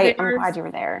 I'm glad you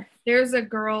were there. There's a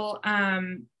girl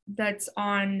that's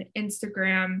on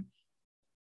Instagram.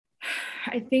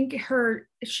 I think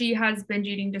she has binge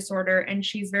eating disorder and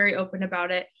she's very open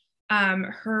about it.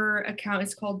 Her account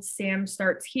is called Sam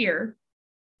Starts Here.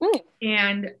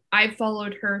 And I've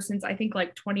followed her since I think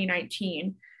like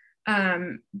 2019.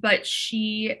 But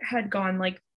she had gone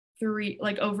like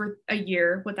over a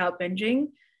year without binging.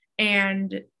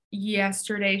 And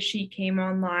yesterday she came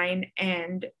online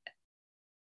and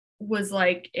was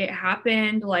like, it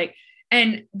happened. Like,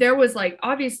 and there was like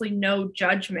obviously no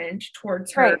judgment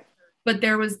towards her, Right. but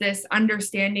there was this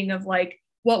understanding of like,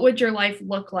 what would your life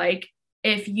look like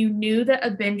if you knew that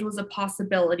a binge was a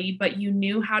possibility, but you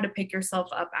knew how to pick yourself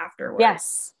up afterwards?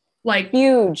 Yes. Like,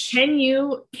 huge. Can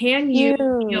you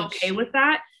be okay Huge. with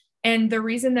that? And the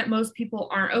reason that most people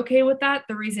aren't okay with that,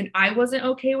 the reason I wasn't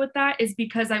okay with that is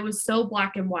because I was so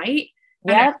black and white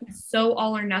and I Yep. was so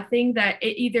all or nothing that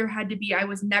it either had to be I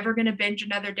was never going to binge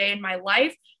another day in my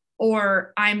life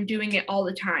or I'm doing it all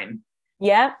the time.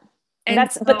 Yep. And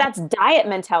But that's diet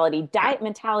mentality. Diet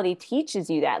mentality teaches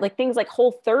you that. Like things like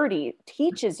Whole30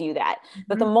 teaches you that.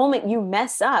 But the moment you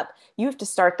mess up, you have to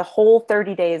start the whole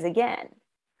 30 days again.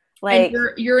 Like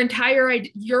and your entire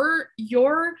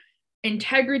your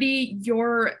integrity,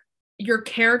 your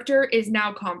character is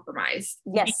now compromised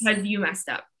yes. because you messed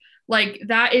up. Like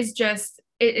that is just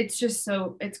it's just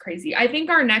so it's crazy. I think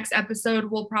our next episode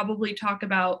will probably talk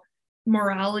about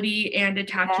morality and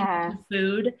attachment to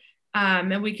food.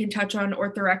 And we can touch on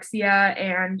orthorexia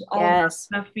and all that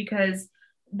stuff because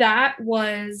that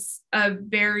was a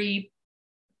very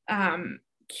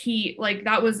key, like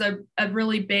that was a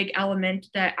really big element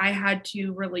that I had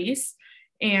to release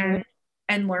and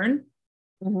learn.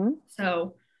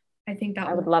 So I think that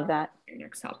I would love that. Your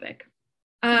next topic.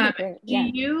 Do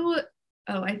you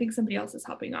I think somebody else is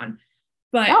hopping on,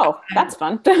 but that's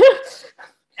fun.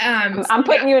 I'm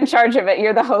putting you in charge of it.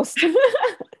 You're the host.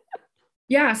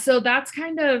 Yeah, so that's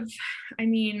kind of, I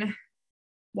mean,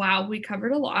 wow, we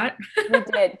covered a lot. We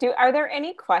did. Are there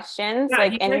any questions?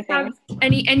 Like anything?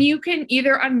 And you can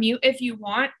either unmute if you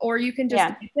want, or you can just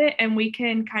type it and we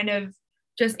can kind of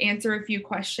just answer a few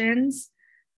questions.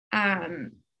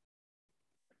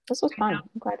 This was fun. I'm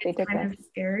glad we did kind of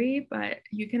scary, but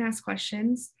you can ask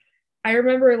questions. I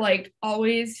remember like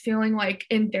always feeling like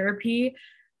in therapy,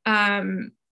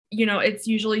 it's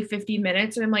usually 50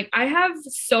 minutes and I'm like, I have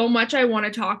so much I want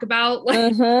to talk about.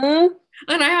 Like, and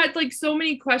I had like so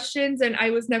many questions and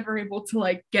I was never able to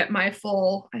like get my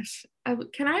full,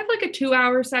 can I have like a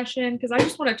 2-hour session? Cause I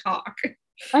just want to talk.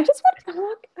 I just want to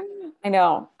talk. I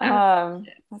know.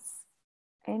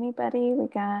 Anybody, we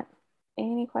got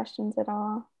any questions at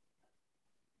all?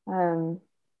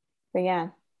 But yeah,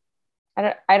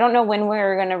 I don't know when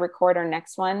we're going to record our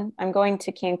next one. I'm going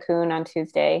to Cancun on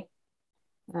Tuesday.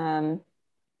 Um,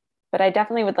 but I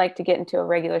definitely would like to get into a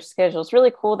regular schedule. It's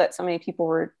really cool that so many people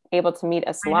were able to meet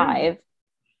us I know. live.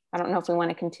 I don't know if we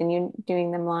want to continue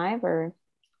doing them live or.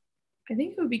 I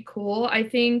think it would be cool. I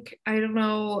don't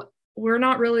know, we're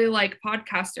not really like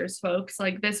podcasters, folks.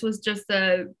 Like this was just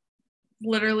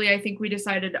literally, I think we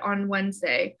decided on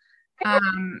Wednesday.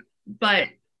 But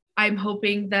I'm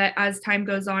hoping that as time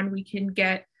goes on, we can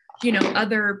get,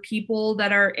 other people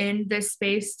that are in this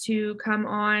space to come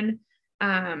on.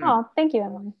 Oh, thank you,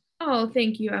 Emily. Oh,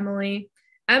 thank you, Emily.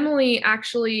 Emily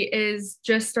actually is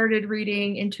just started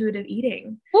reading Intuitive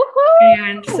Eating. Woohoo!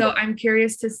 And so I'm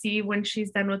curious to see when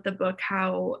she's done with the book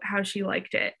how she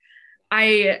liked it.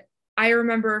 I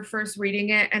remember first reading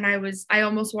it and I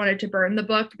almost wanted to burn the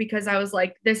book because I was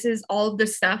like, this is all of the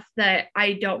stuff that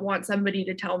I don't want somebody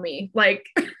to tell me. Like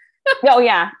Oh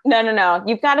yeah. No.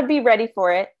 You've got to be ready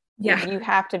for it. Yeah. You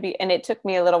have to be. And it took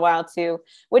me a little while too,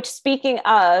 which speaking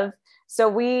of, so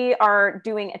we are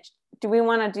doing, do we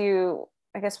want to do,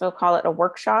 I guess we'll call it a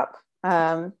workshop.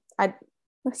 Let's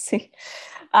see.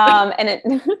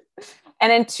 An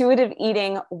intuitive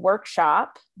eating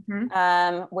workshop,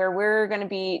 where we're going to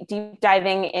be deep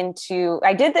diving into,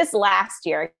 I did this last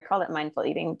year. I called it Mindful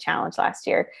Eating Challenge last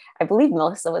year. I believe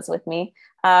Melissa was with me.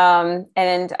 We're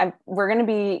going to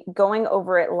be going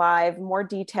over it live, more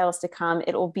details to come.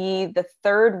 It will be the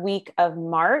third week of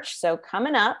March. So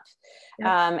coming up.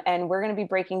 Yep. And we're going to be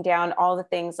breaking down all the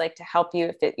things like to help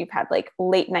you if you've had like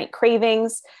late night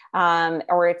cravings,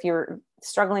 or if you're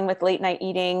struggling with late night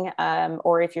eating,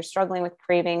 or if you're struggling with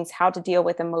cravings, how to deal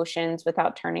with emotions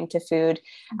without turning to food.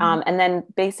 And then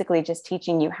basically just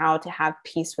teaching you how to have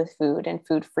peace with food and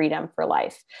food freedom for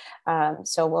life.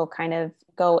 So we'll kind of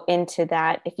go into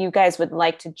that. If you guys would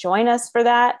like to join us for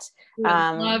that,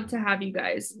 love to have you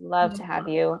guys. Love to have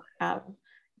you.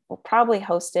 We'll probably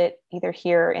host it either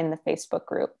here or in the Facebook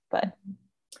group, but.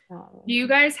 Do you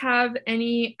guys have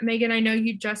any, Megan, I know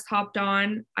you just hopped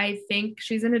on. I think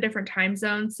she's in a different time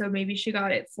zone, so maybe she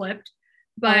got it flipped,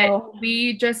 but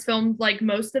we just filmed like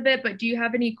most of it. But do you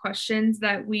have any questions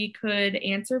that we could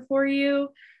answer for you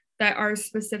that are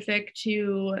specific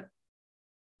to,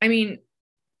 I mean,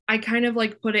 I kind of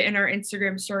like put it in our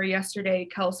Instagram story yesterday,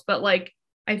 Kels, but like,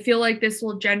 I feel like this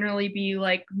will generally be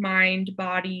like mind,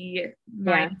 body,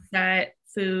 mindset,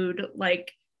 food,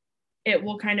 like it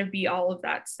will kind of be all of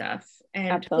that stuff. And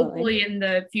Absolutely. Hopefully in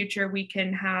the future, we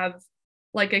can have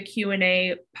like a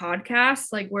Q&A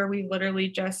podcast, like where we literally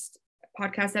just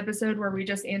podcast episode where we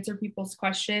just answer people's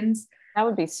questions. That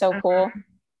would be so cool.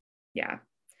 Yeah.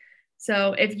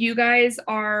 So if you guys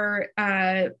are,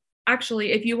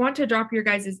 actually, if you want to drop your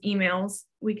guys' emails,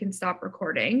 we can stop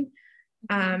recording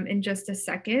in just a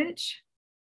second.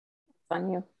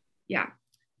 On you. Yeah.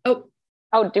 Do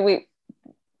we?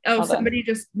 Somebody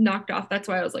just knocked off. That's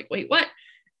why I was like, wait, what?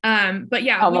 But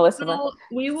yeah,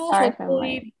 we will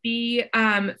hopefully be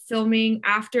filming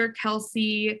after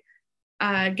Kelsey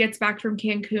gets back from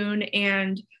Cancun,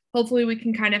 and hopefully we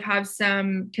can kind of have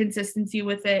some consistency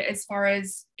with it as far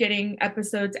as getting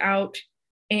episodes out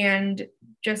and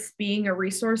just being a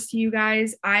resource to you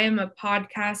guys. I am a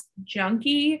podcast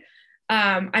junkie.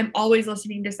 I'm always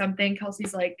listening to something.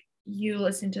 Kelsey's like, you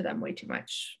listen to them way too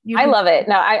much. I love it.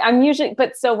 No, I'm usually,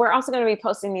 but so we're also going to be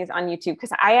posting these on YouTube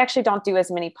because I actually don't do as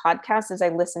many podcasts as I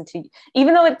listen to,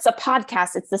 even though it's a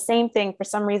podcast, it's the same thing. For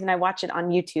some reason, I watch it on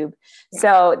YouTube. Yeah.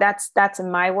 So that's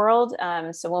in my world.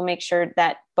 So we'll make sure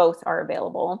that both are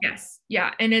available. Yes.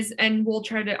 Yeah. And we'll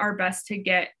try our best to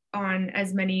get on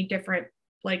as many different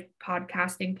like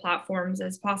podcasting platforms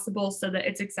as possible so that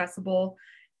it's accessible.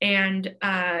 And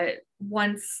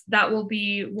once that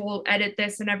we'll edit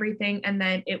this and everything, and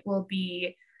then it will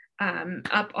be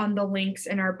up on the links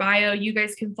in our bio. You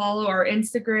guys can follow our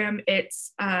Instagram.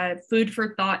 It's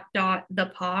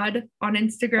foodforthought.thepod on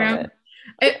Instagram.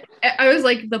 I was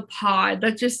like, the pod,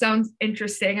 that just sounds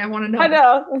interesting. I want to know. I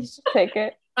know. We should take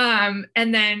it. And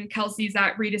then Kelsey's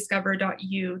at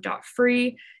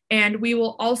rediscover.u.free. And we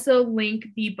will also link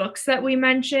the books that we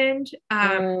mentioned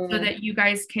so that you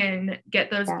guys can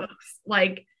get those books.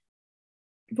 Like,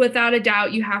 without a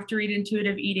doubt, you have to read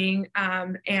Intuitive Eating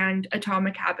and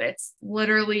Atomic Habits.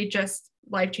 Literally just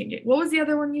life-changing. What was the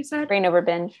other one you said? Brain Over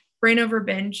Binge. Brain Over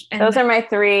Binge. And those are my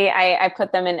three. I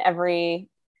put them in every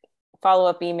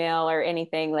follow-up email or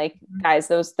anything. Like, guys,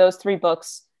 those three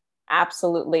books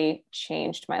absolutely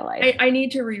changed my life. I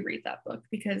need to reread that book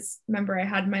because remember I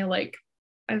had my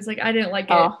I was like, I didn't like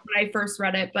it when I first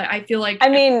read it, but I feel like, I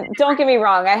mean, don't get me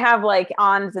wrong. I have like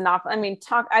ons and off. I mean,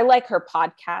 I like her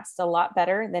podcast a lot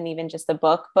better than even just the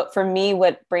book. But for me,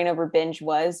 what Brain Over Binge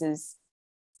is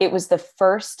it was the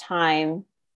first time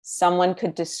someone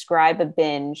could describe a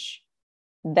binge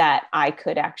that I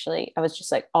was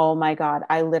just like, oh my God,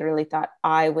 I literally thought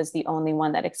I was the only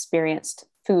one that experienced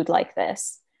food like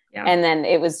this. Yeah. And then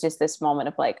it was just this moment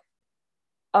of like,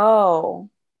 oh,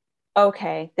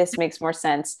 okay, this makes more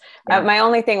sense. Yeah. My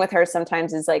only thing with her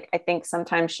sometimes is like, I think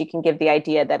sometimes she can give the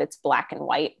idea that it's black and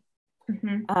white.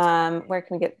 Mm-hmm. Where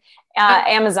can we get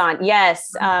Amazon?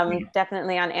 Yes,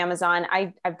 definitely on Amazon.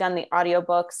 I've done the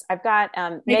audiobooks. I've got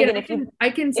Megan, I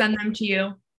can send them to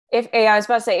you. I was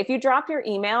about to say, if you drop your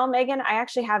email, Megan, I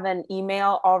actually have an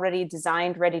email already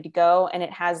designed, ready to go. And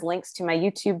it has links to my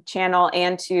YouTube channel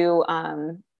and to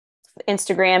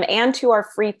Instagram and to our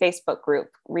free Facebook group,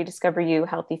 Rediscover You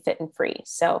Healthy, Fit, and Free.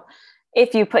 So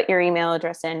if you put your email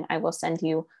address in, I will send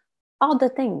you all the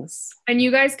things. And you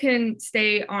guys can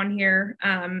stay on here.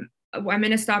 I'm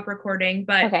going to stop recording,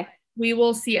 but we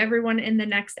will see everyone in the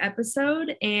next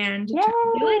episode and chat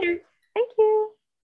with you later. Thank you.